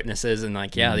character witnesses and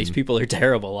like, yeah, these people are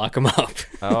terrible. Lock them up.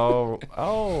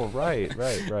 Right.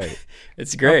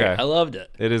 It's great. Okay. I loved it.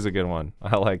 It is a good one.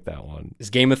 I like that one. Is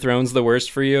Game of Thrones the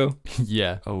worst for you?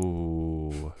 Yeah.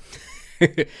 Oh.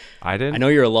 I didn't. I know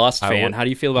you're a Lost I fan. would- How do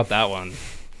you feel about that one?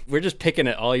 We're just picking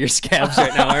at all your scabs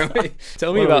right now, aren't we?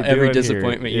 Tell me What are about we every doing here?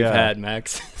 disappointment you've Yeah. had,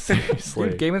 Max. Seriously.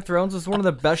 Dude, Game of Thrones was one of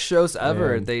the best shows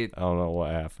ever. Man, They I don't know what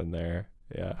happened there.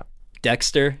 Yeah.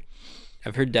 Dexter.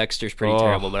 I've heard Dexter's pretty Oh,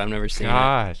 terrible, but I've never seen it.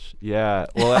 Gosh. Yeah.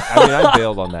 Well, I mean, I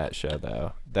bailed on that show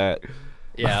though. That.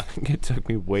 Yeah. I think it took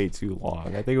me way too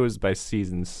long. I think it was by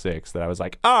season 6 that I was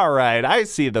like, all right, I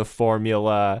see the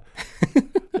formula.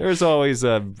 There's always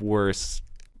a worse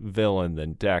villain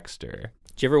than Dexter.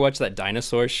 Did you ever watch that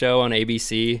dinosaur show on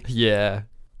ABC? yeah.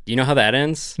 Do you know how that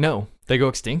ends? No, they go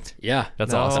extinct. Yeah.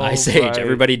 That's No. awesome. Ice Age. right.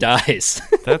 Everybody dies.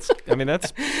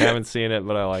 Haven't seen it,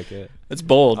 but I like it. It's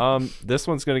bold. This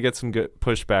one's going to get some good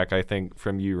pushback, I think,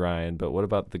 from you, Ryan, but what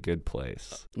about The Good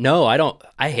Place? No, I don't.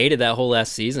 I hated that whole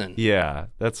last season. Yeah,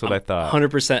 that's what I thought.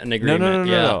 100% in No, agreement.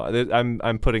 Yeah. no.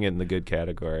 I'm putting it in the good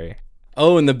category.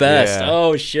 Oh, and the best. Yeah.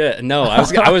 Oh shit. No,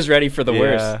 I was ready for the Yeah.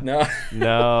 worst. No.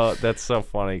 No, that's so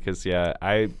funny because, yeah,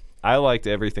 I liked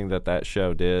everything that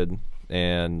show did,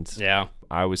 and Yeah.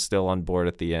 I was still on board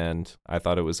at the end. I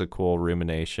thought it was a cool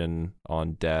rumination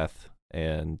on death.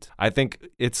 And I think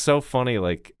it's so funny,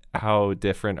 like, how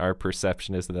different our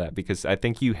perception is of that, because I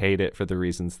think you hate it for the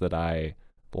reasons that I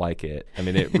like it. I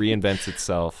mean, it reinvents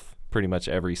itself pretty much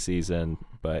every season,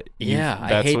 but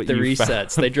I hate the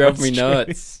resets. They drove me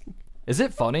nuts. Is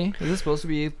it funny? Is it supposed to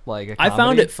be like a comedy? I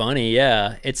found it funny,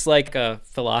 yeah. It's like a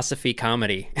philosophy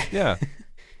comedy. Yeah,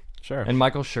 sure. And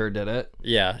Michael Schur did it.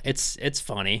 Yeah, it's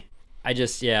funny. I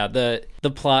just, the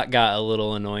plot got a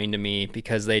little annoying to me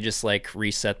because they just like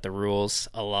reset the rules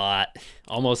a lot.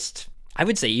 Almost, I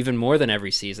would say even more than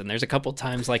every season. There's a couple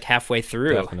times like halfway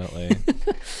through. Definitely.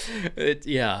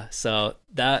 So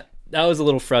that was a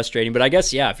little frustrating. But I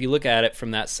guess, if you look at it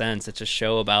from that sense, it's a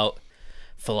show about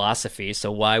philosophy.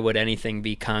 So why would anything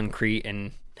be concrete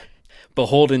and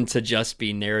beholden to just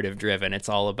be narrative driven? It's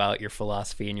all about your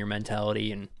philosophy and your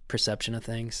mentality and perception of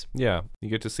things. Yeah, you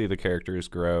get to see the characters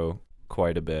grow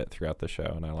quite a bit throughout the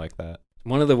show, and I like that.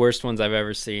 One of the worst ones I've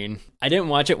ever seen. I didn't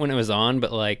watch it when it was on,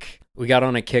 but like we got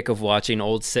on a kick of watching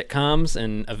old sitcoms,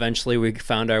 and eventually we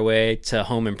found our way to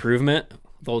Home Improvement,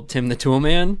 with old Tim the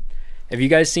Toolman. Have you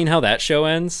guys seen how that show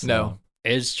ends? No.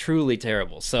 It's truly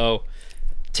terrible. So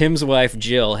Tim's wife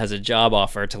Jill has a job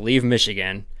offer to leave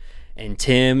Michigan, and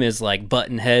Tim is like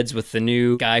butting heads with the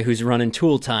new guy who's running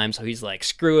Tool Time. So he's like,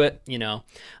 screw it,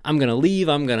 I'm going to leave.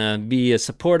 I'm going to be a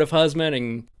supportive husband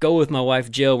and go with my wife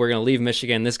Jill. We're going to leave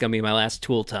Michigan. This is going to be my last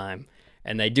Tool Time.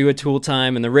 And they do a Tool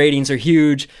Time and the ratings are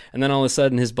huge. And then all of a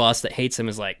sudden his boss that hates him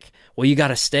is like, well, you got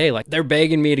to stay. Like, they're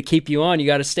begging me to keep you on. You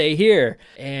got to stay here.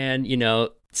 And,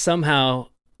 somehow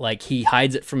like he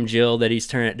hides it from Jill that he's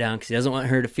turning it down because he doesn't want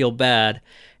her to feel bad.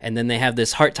 And then they have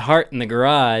this heart-to-heart in the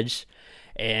garage.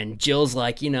 And Jill's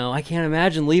like, I can't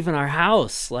imagine leaving our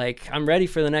house. Like, I'm ready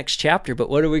for the next chapter, but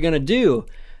what are we going to do?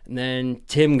 And then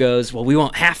Tim goes, well, we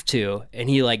won't have to. And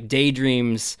he like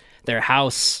daydreams their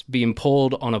house being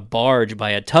pulled on a barge by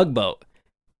a tugboat.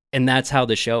 And that's how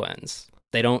the show ends.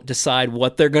 They don't decide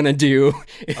what they're going to do.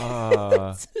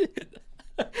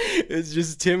 It's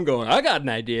just Tim going, I got an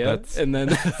idea. And then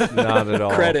not at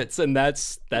all credits, and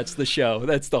that's the show.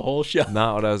 That's the whole show.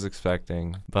 Not what I was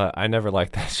expecting, but I never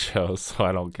liked that show, so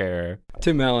I don't care.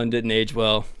 Tim Allen didn't age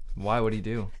well. Why would he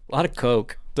do? A lot of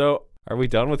coke. So, are we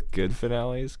done with good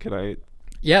finales? Can I?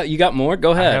 Yeah, you got more?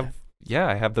 Go ahead.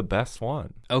 I have the best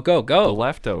one. Oh, go. The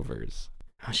Leftovers.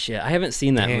 Oh, shit. I haven't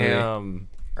seen that movie.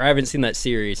 Or I haven't seen that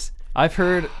series. I've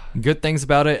heard good things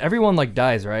about it. Everyone like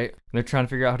dies, right? They're trying to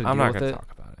figure out how to deal with it. I'm not going to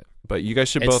talk about it. But you guys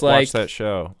should both watch that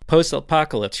show.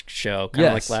 Post-apocalypse show, kind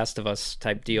of like Last of Us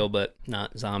type deal, but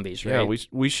not zombies, right? Yeah,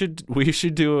 we should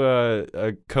do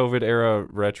a COVID era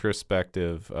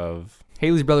retrospective of.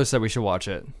 Haley's brother said we should watch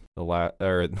it. I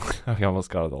almost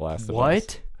got it. The Last of Us.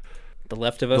 What? The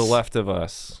Left of Us. The Left of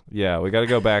Us. Yeah, we got to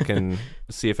go back and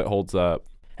see if it holds up.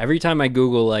 Every time I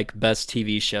Google like best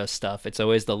TV show stuff, it's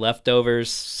always The Leftovers,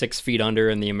 6 Feet Under,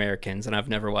 and The Americans, and I've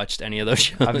never watched any of those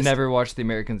shows. I've never watched The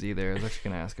Americans either. I was actually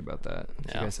going to ask about that.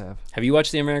 You guys have. Have you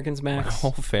watched The Americans, Max? My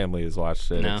whole family has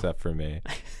watched it except for me.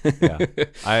 Yeah,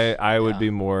 I would be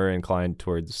more inclined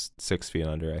towards 6 Feet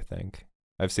Under. I think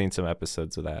I've seen some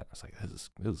episodes of that. I was like,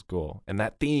 this is cool, and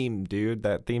that theme, dude,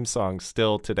 that theme song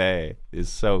still today is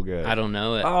so good. I don't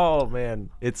know it. Oh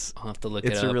man, I'll have to look it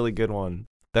up. It's a really good one.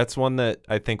 That's one that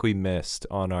I think we missed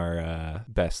on our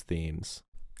best themes.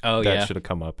 Oh, that should have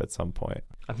come up at some point.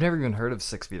 I've never even heard of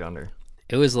 6 Feet Under.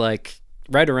 It was like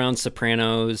right around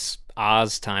Sopranos,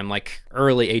 Oz time, like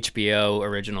early HBO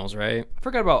originals, right? I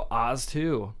forgot about Oz,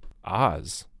 too.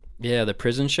 Oz? Yeah, the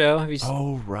prison show. Have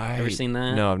you right. Ever seen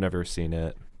that? No, I've never seen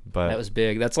it. But that was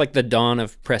big. That's like the dawn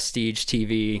of prestige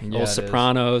TV. Yeah, Old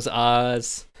Sopranos,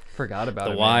 Oz. Forgot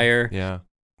about The Wire. Yeah.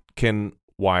 Can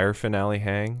Wire finale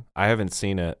hang? I haven't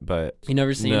seen it, but you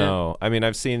never seen it? No, I mean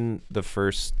I've seen the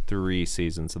first 3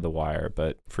 seasons of The Wire,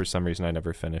 but for some reason I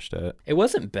never finished it. It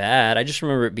wasn't bad. I just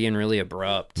remember it being really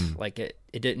abrupt. Like it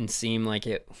didn't seem like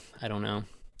it. I don't know.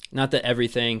 Not that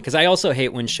everything, because I also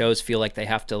hate when shows feel like they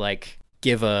have to like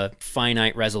give a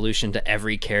finite resolution to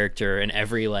every character and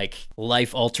every like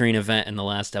life-altering event in the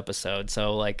last episode.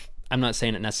 So like I'm not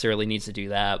saying it necessarily needs to do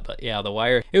that, but yeah, The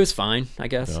Wire, it was fine, I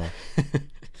guess. No.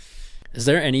 Is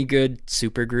there any good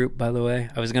supergroup, by the way?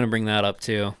 I was going to bring that up,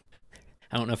 too.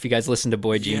 I don't know if you guys listen to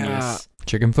Boy Genius. Yeah.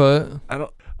 Chickenfoot?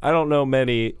 I don't know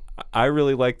many. I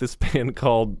really like this band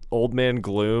called Old Man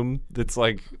Gloom. That's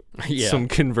like some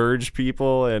Converge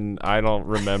people, and I don't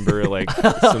remember like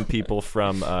some people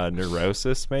from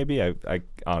Neurosis, maybe. I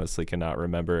honestly cannot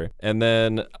remember. And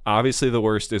then, obviously, the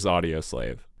worst is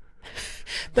Audioslave.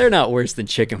 They're not worse than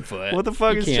Chickenfoot. What the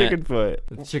fuck is Chickenfoot?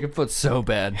 Chickenfoot's so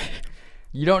bad.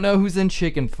 You don't know who's in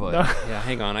Chickenfoot. Yeah,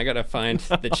 hang on. I got to find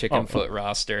the Chickenfoot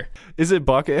roster. Is it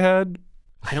Buckethead?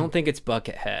 I don't think it's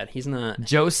Buckethead. He's not.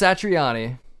 Joe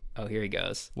Satriani. Oh, here he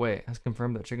goes. Wait, has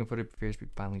confirmed that Chickenfoot appears to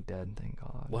be finally dead. Thank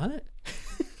God. What?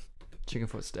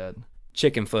 Chickenfoot's dead.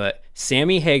 Chickenfoot.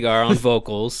 Sammy Hagar on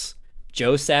vocals.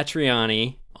 Joe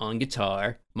Satriani on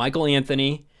guitar. Michael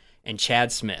Anthony and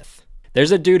Chad Smith.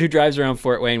 There's a dude who drives around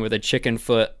Fort Wayne with a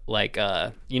Chickenfoot, like,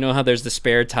 you know how there's the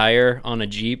spare tire on a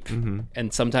Jeep? Mm-hmm.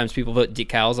 And sometimes people put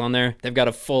decals on there? They've got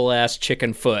a full-ass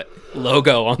Chickenfoot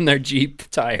logo on their Jeep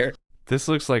tire. This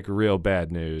looks like real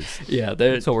bad news. Yeah,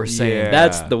 that's what we're saying. Yeah.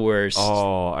 That's the worst.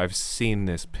 Oh, I've seen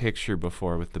this picture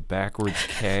before with the backwards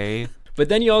K. But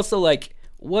then you also, like,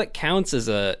 what counts as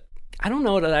a... I don't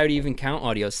know that I would even count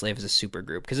Audioslave as a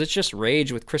supergroup, because it's just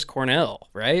Rage with Chris Cornell,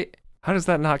 right? How does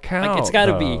that not count? Like, it's got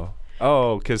to be...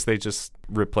 Oh, because they just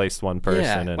replaced one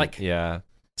person.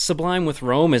 Sublime with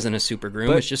Rome isn't a supergroup.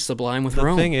 But it's just Sublime with the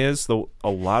Rome. The thing is, a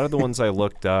lot of the ones I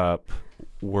looked up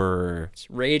were... It's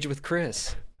Rage with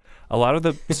Chris. A lot of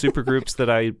the supergroups that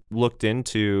I looked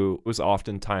into was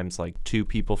oftentimes like 2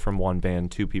 people from one band,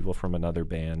 2 people from another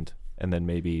band, and then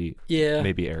maybe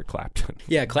Eric Clapton.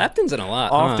 Yeah, Clapton's in a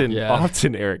lot.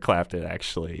 Often Eric Clapton,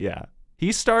 actually, yeah.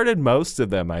 He started most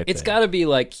of them, I think. It's got to be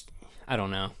like, I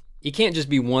don't know. You can't just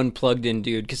be one plugged-in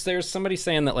dude, because there's somebody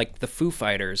saying that, like, the Foo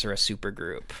Fighters are a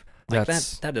supergroup. Like,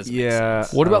 that doesn't make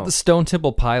sense. What about the Stone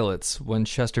Temple Pilots when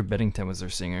Chester Bennington was their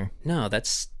singer? No,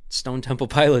 that's Stone Temple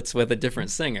Pilots with a different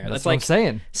singer. That's like, what I'm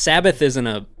saying. Sabbath isn't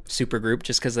a supergroup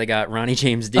just because they got Ronnie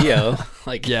James Dio.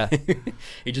 Like, yeah.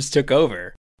 He just took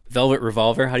over. Velvet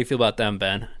Revolver, how do you feel about them,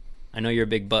 Ben? I know you're a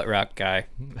big butt rock guy.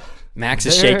 Max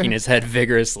is shaking his head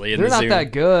vigorously in the Zoom. They're not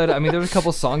that good. I mean, there's a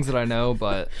couple songs that I know,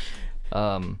 but...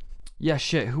 yeah,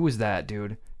 shit, who was that,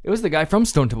 dude? It was the guy from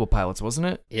Stone Temple Pilots, wasn't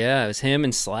it? Yeah, it was him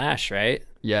and Slash, right?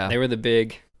 Yeah. They were the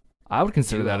big... I would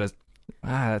consider that as...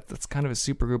 that's kind of a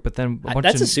super group, but then...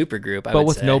 That's a super group, I but would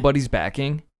with say. nobody's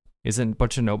backing? Isn't a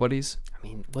bunch of nobodies? I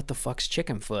mean, what the fuck's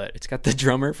Chickenfoot? It's got the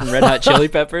drummer from Red Hot Chili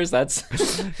Peppers.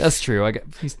 That's true.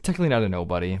 He's technically not a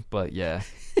nobody, but yeah.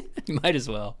 You might as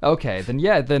well. Okay, then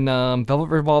Velvet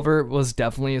Revolver was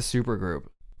definitely a super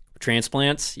group.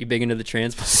 Transplants? You big into the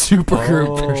transplants? Super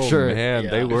group for sure. Man,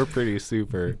 Yeah. they were pretty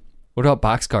super. What about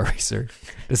Boxcar Racer?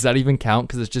 Does that even count?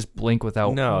 Because it's just Blink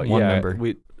without one member.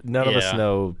 None of us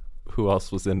know who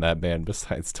else was in that band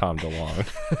besides Tom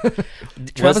DeLonge.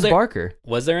 Travis Barker.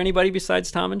 Was there anybody besides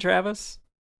Tom and Travis?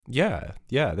 Yeah,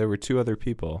 there were 2 other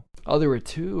people. Oh, there were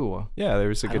 2. Yeah, there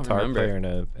was a I don't guitar remember.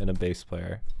 player and a bass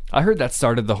player. I heard that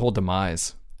started the whole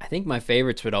demise. I think my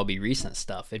favorites would all be recent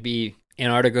stuff. It'd be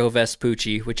Antarctigo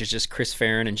Vespucci, which is just Chris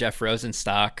Farron and Jeff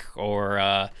Rosenstock,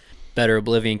 or Better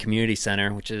Oblivion Community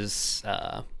Center, which is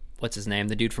what's his name,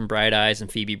 the dude from Bright Eyes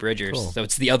and Phoebe Bridgers. Cool. So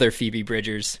it's the other Phoebe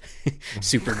Bridgers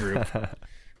supergroup.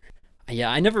 Yeah,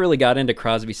 I never really got into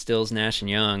Crosby, Stills, Nash and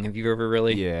Young. Have you ever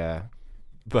really? Yeah,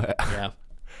 but Yeah.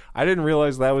 I didn't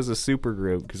realize that was a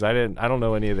supergroup because I don't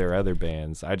know any of their other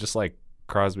bands. I just like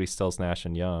Crosby, Stills, Nash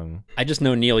and Young. I just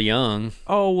know Neil Young,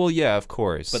 Oh well, yeah, of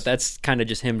course. but that's kind of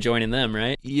just him joining them,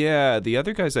 right? Yeah, the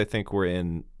other guys I think were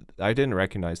in. I didn't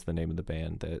recognize the name of the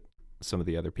band that some of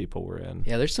the other people were in.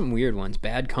 Yeah, there's some weird ones.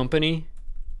 Bad Company.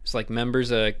 It's like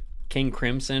members of King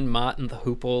Crimson, Mott and the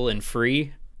Hoople, and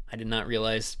Free. I did not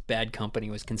realize Bad Company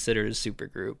was considered a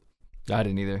supergroup. I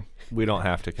didn't either. We don't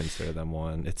have to consider them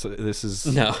one. This is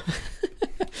No.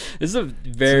 This is a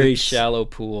very shallow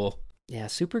pool. Yeah,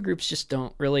 supergroups just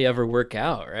don't really ever work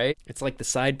out, right? It's like the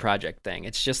side project thing.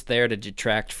 It's just there to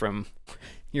detract from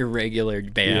your regular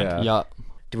band. Yeah.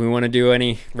 Do we want to do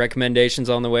any recommendations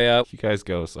on the way up? You guys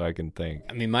go so I can think.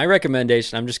 I mean, my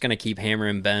recommendation, I'm just going to keep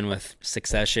hammering Ben with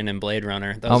Succession and Blade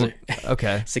Runner. Those are,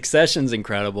 Okay. Succession's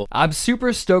incredible. I'm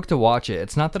super stoked to watch it.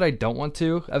 It's not that I don't want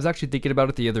to. I was actually thinking about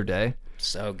it the other day.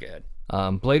 So good.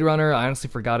 Blade Runner, I honestly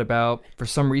forgot about. For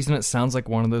some reason, it sounds like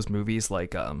one of those movies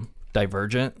like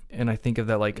Divergent, and I think of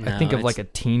that like No, I think of it's- like a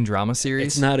teen drama series.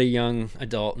 It's not a young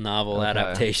adult novel Okay.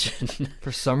 adaptation.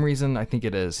 For some reason, I think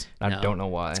it is. I No. don't know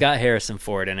why. It's got Harrison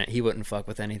Ford in it. He wouldn't fuck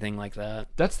with anything like that.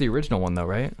 That's the original one, though,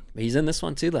 right? But he's in this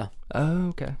one too, though. Oh,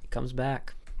 okay. He comes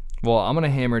back. Well, I'm gonna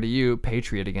hammer to you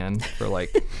Patriot again for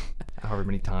like however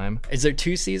many time. Is there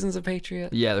 2 seasons of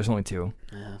Patriot? Yeah, there's only 2.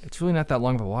 Yeah. It's really not that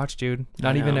long of a watch, dude. I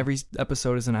Not even know. every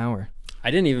episode is an hour. I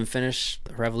didn't even finish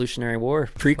the Revolutionary War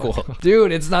prequel.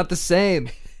 Dude, it's not the same.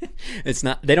 It's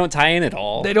not. They don't tie in at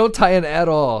all. They don't tie in at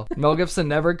all. Mel Gibson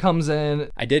never comes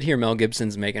in. I did hear Mel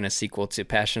Gibson's making a sequel to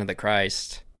Passion of the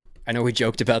Christ. I know we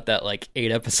joked about that like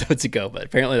 8 episodes ago, but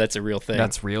apparently that's a real thing.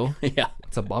 That's real. yeah.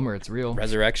 It's a bummer. It's real.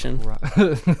 Resurrection.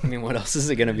 I mean, what else is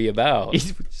it going to be about?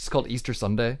 It's called Easter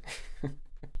Sunday.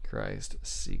 Christ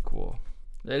sequel.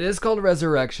 It is called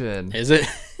Resurrection. Is it?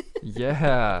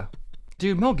 Yeah.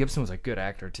 Dude, Mel Gibson was a good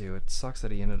actor too. It sucks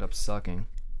that he ended up sucking.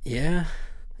 Yeah.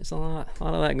 There's a lot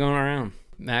of that going around.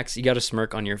 Max, you got a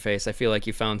smirk on your face. I feel like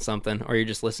you found something, or you're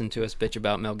just listening to us bitch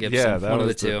about Mel Gibson. Yeah, that one was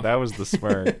of the two. That was the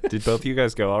smirk. Did both of you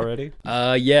guys go already?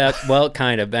 Yeah, well,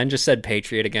 kind of. Ben just said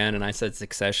Patriot again, and I said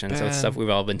Succession, so it's Ben. stuff we've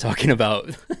all been talking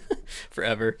about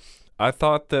forever. I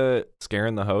thought the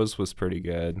Scaring the Hose was pretty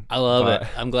good. I love it.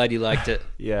 I'm glad you liked it.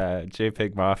 Yeah,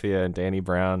 JPEG Mafia and Danny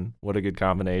Brown. What a good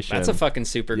combination. That's a fucking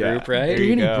super Yeah. group, right? There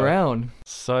you Danny go. Brown.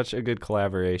 Such a good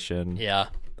collaboration. Yeah.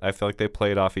 I feel like they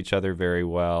played off each other very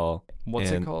well.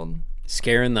 What's And- it called?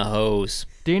 Scaring the Hose.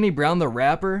 Danny Brown, the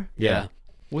rapper, Yeah.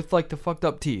 with like the fucked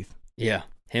up teeth. Yeah.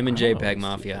 Him and I don't JPEG know.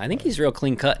 Mafia. I think he's real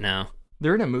clean cut now.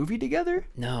 They're in a movie together?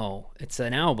 No, it's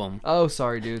an album. Oh,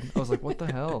 sorry, dude. I was like, what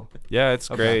the hell? Yeah,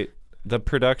 it's Okay. great. The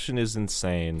production is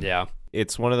insane. Yeah.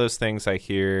 It's one of those things I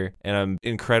hear and I'm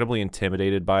incredibly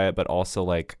intimidated by it, but also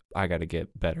like, I got to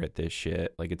get better at this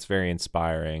shit. Like, it's very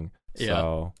inspiring. Yeah.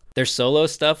 So, Their solo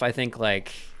stuff, I think,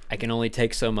 like, I can only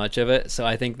take so much of it. So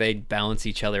I think they balance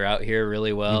each other out here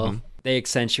really well. Mhm. They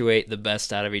accentuate the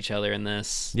best out of each other in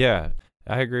this. yeah,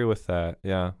 I agree with that.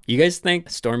 Yeah. You guys think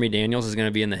Stormy Daniels is going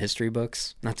to be in the history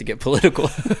books? Not to get political,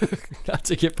 Not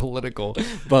to get political.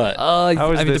 but How is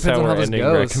I mean, this depends how on how we're this ending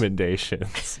goes.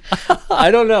 recommendations? I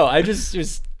don't know. I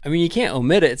just, I mean, you can't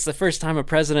omit it. It's the first time a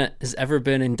president has ever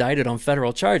been indicted on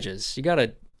federal charges. You got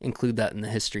to include that in the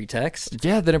history text.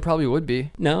 Yeah, then it probably would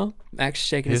be. No? Max is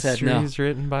shaking his head History no. is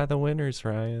written by the winners,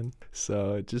 Ryan.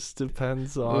 So it just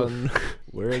depends on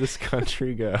where this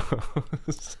country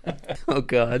goes. Oh,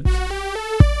 God.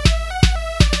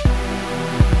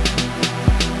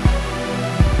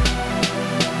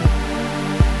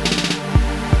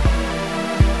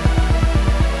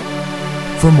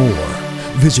 For more,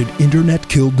 visit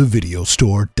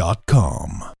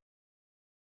internetkilledthevideostore.com.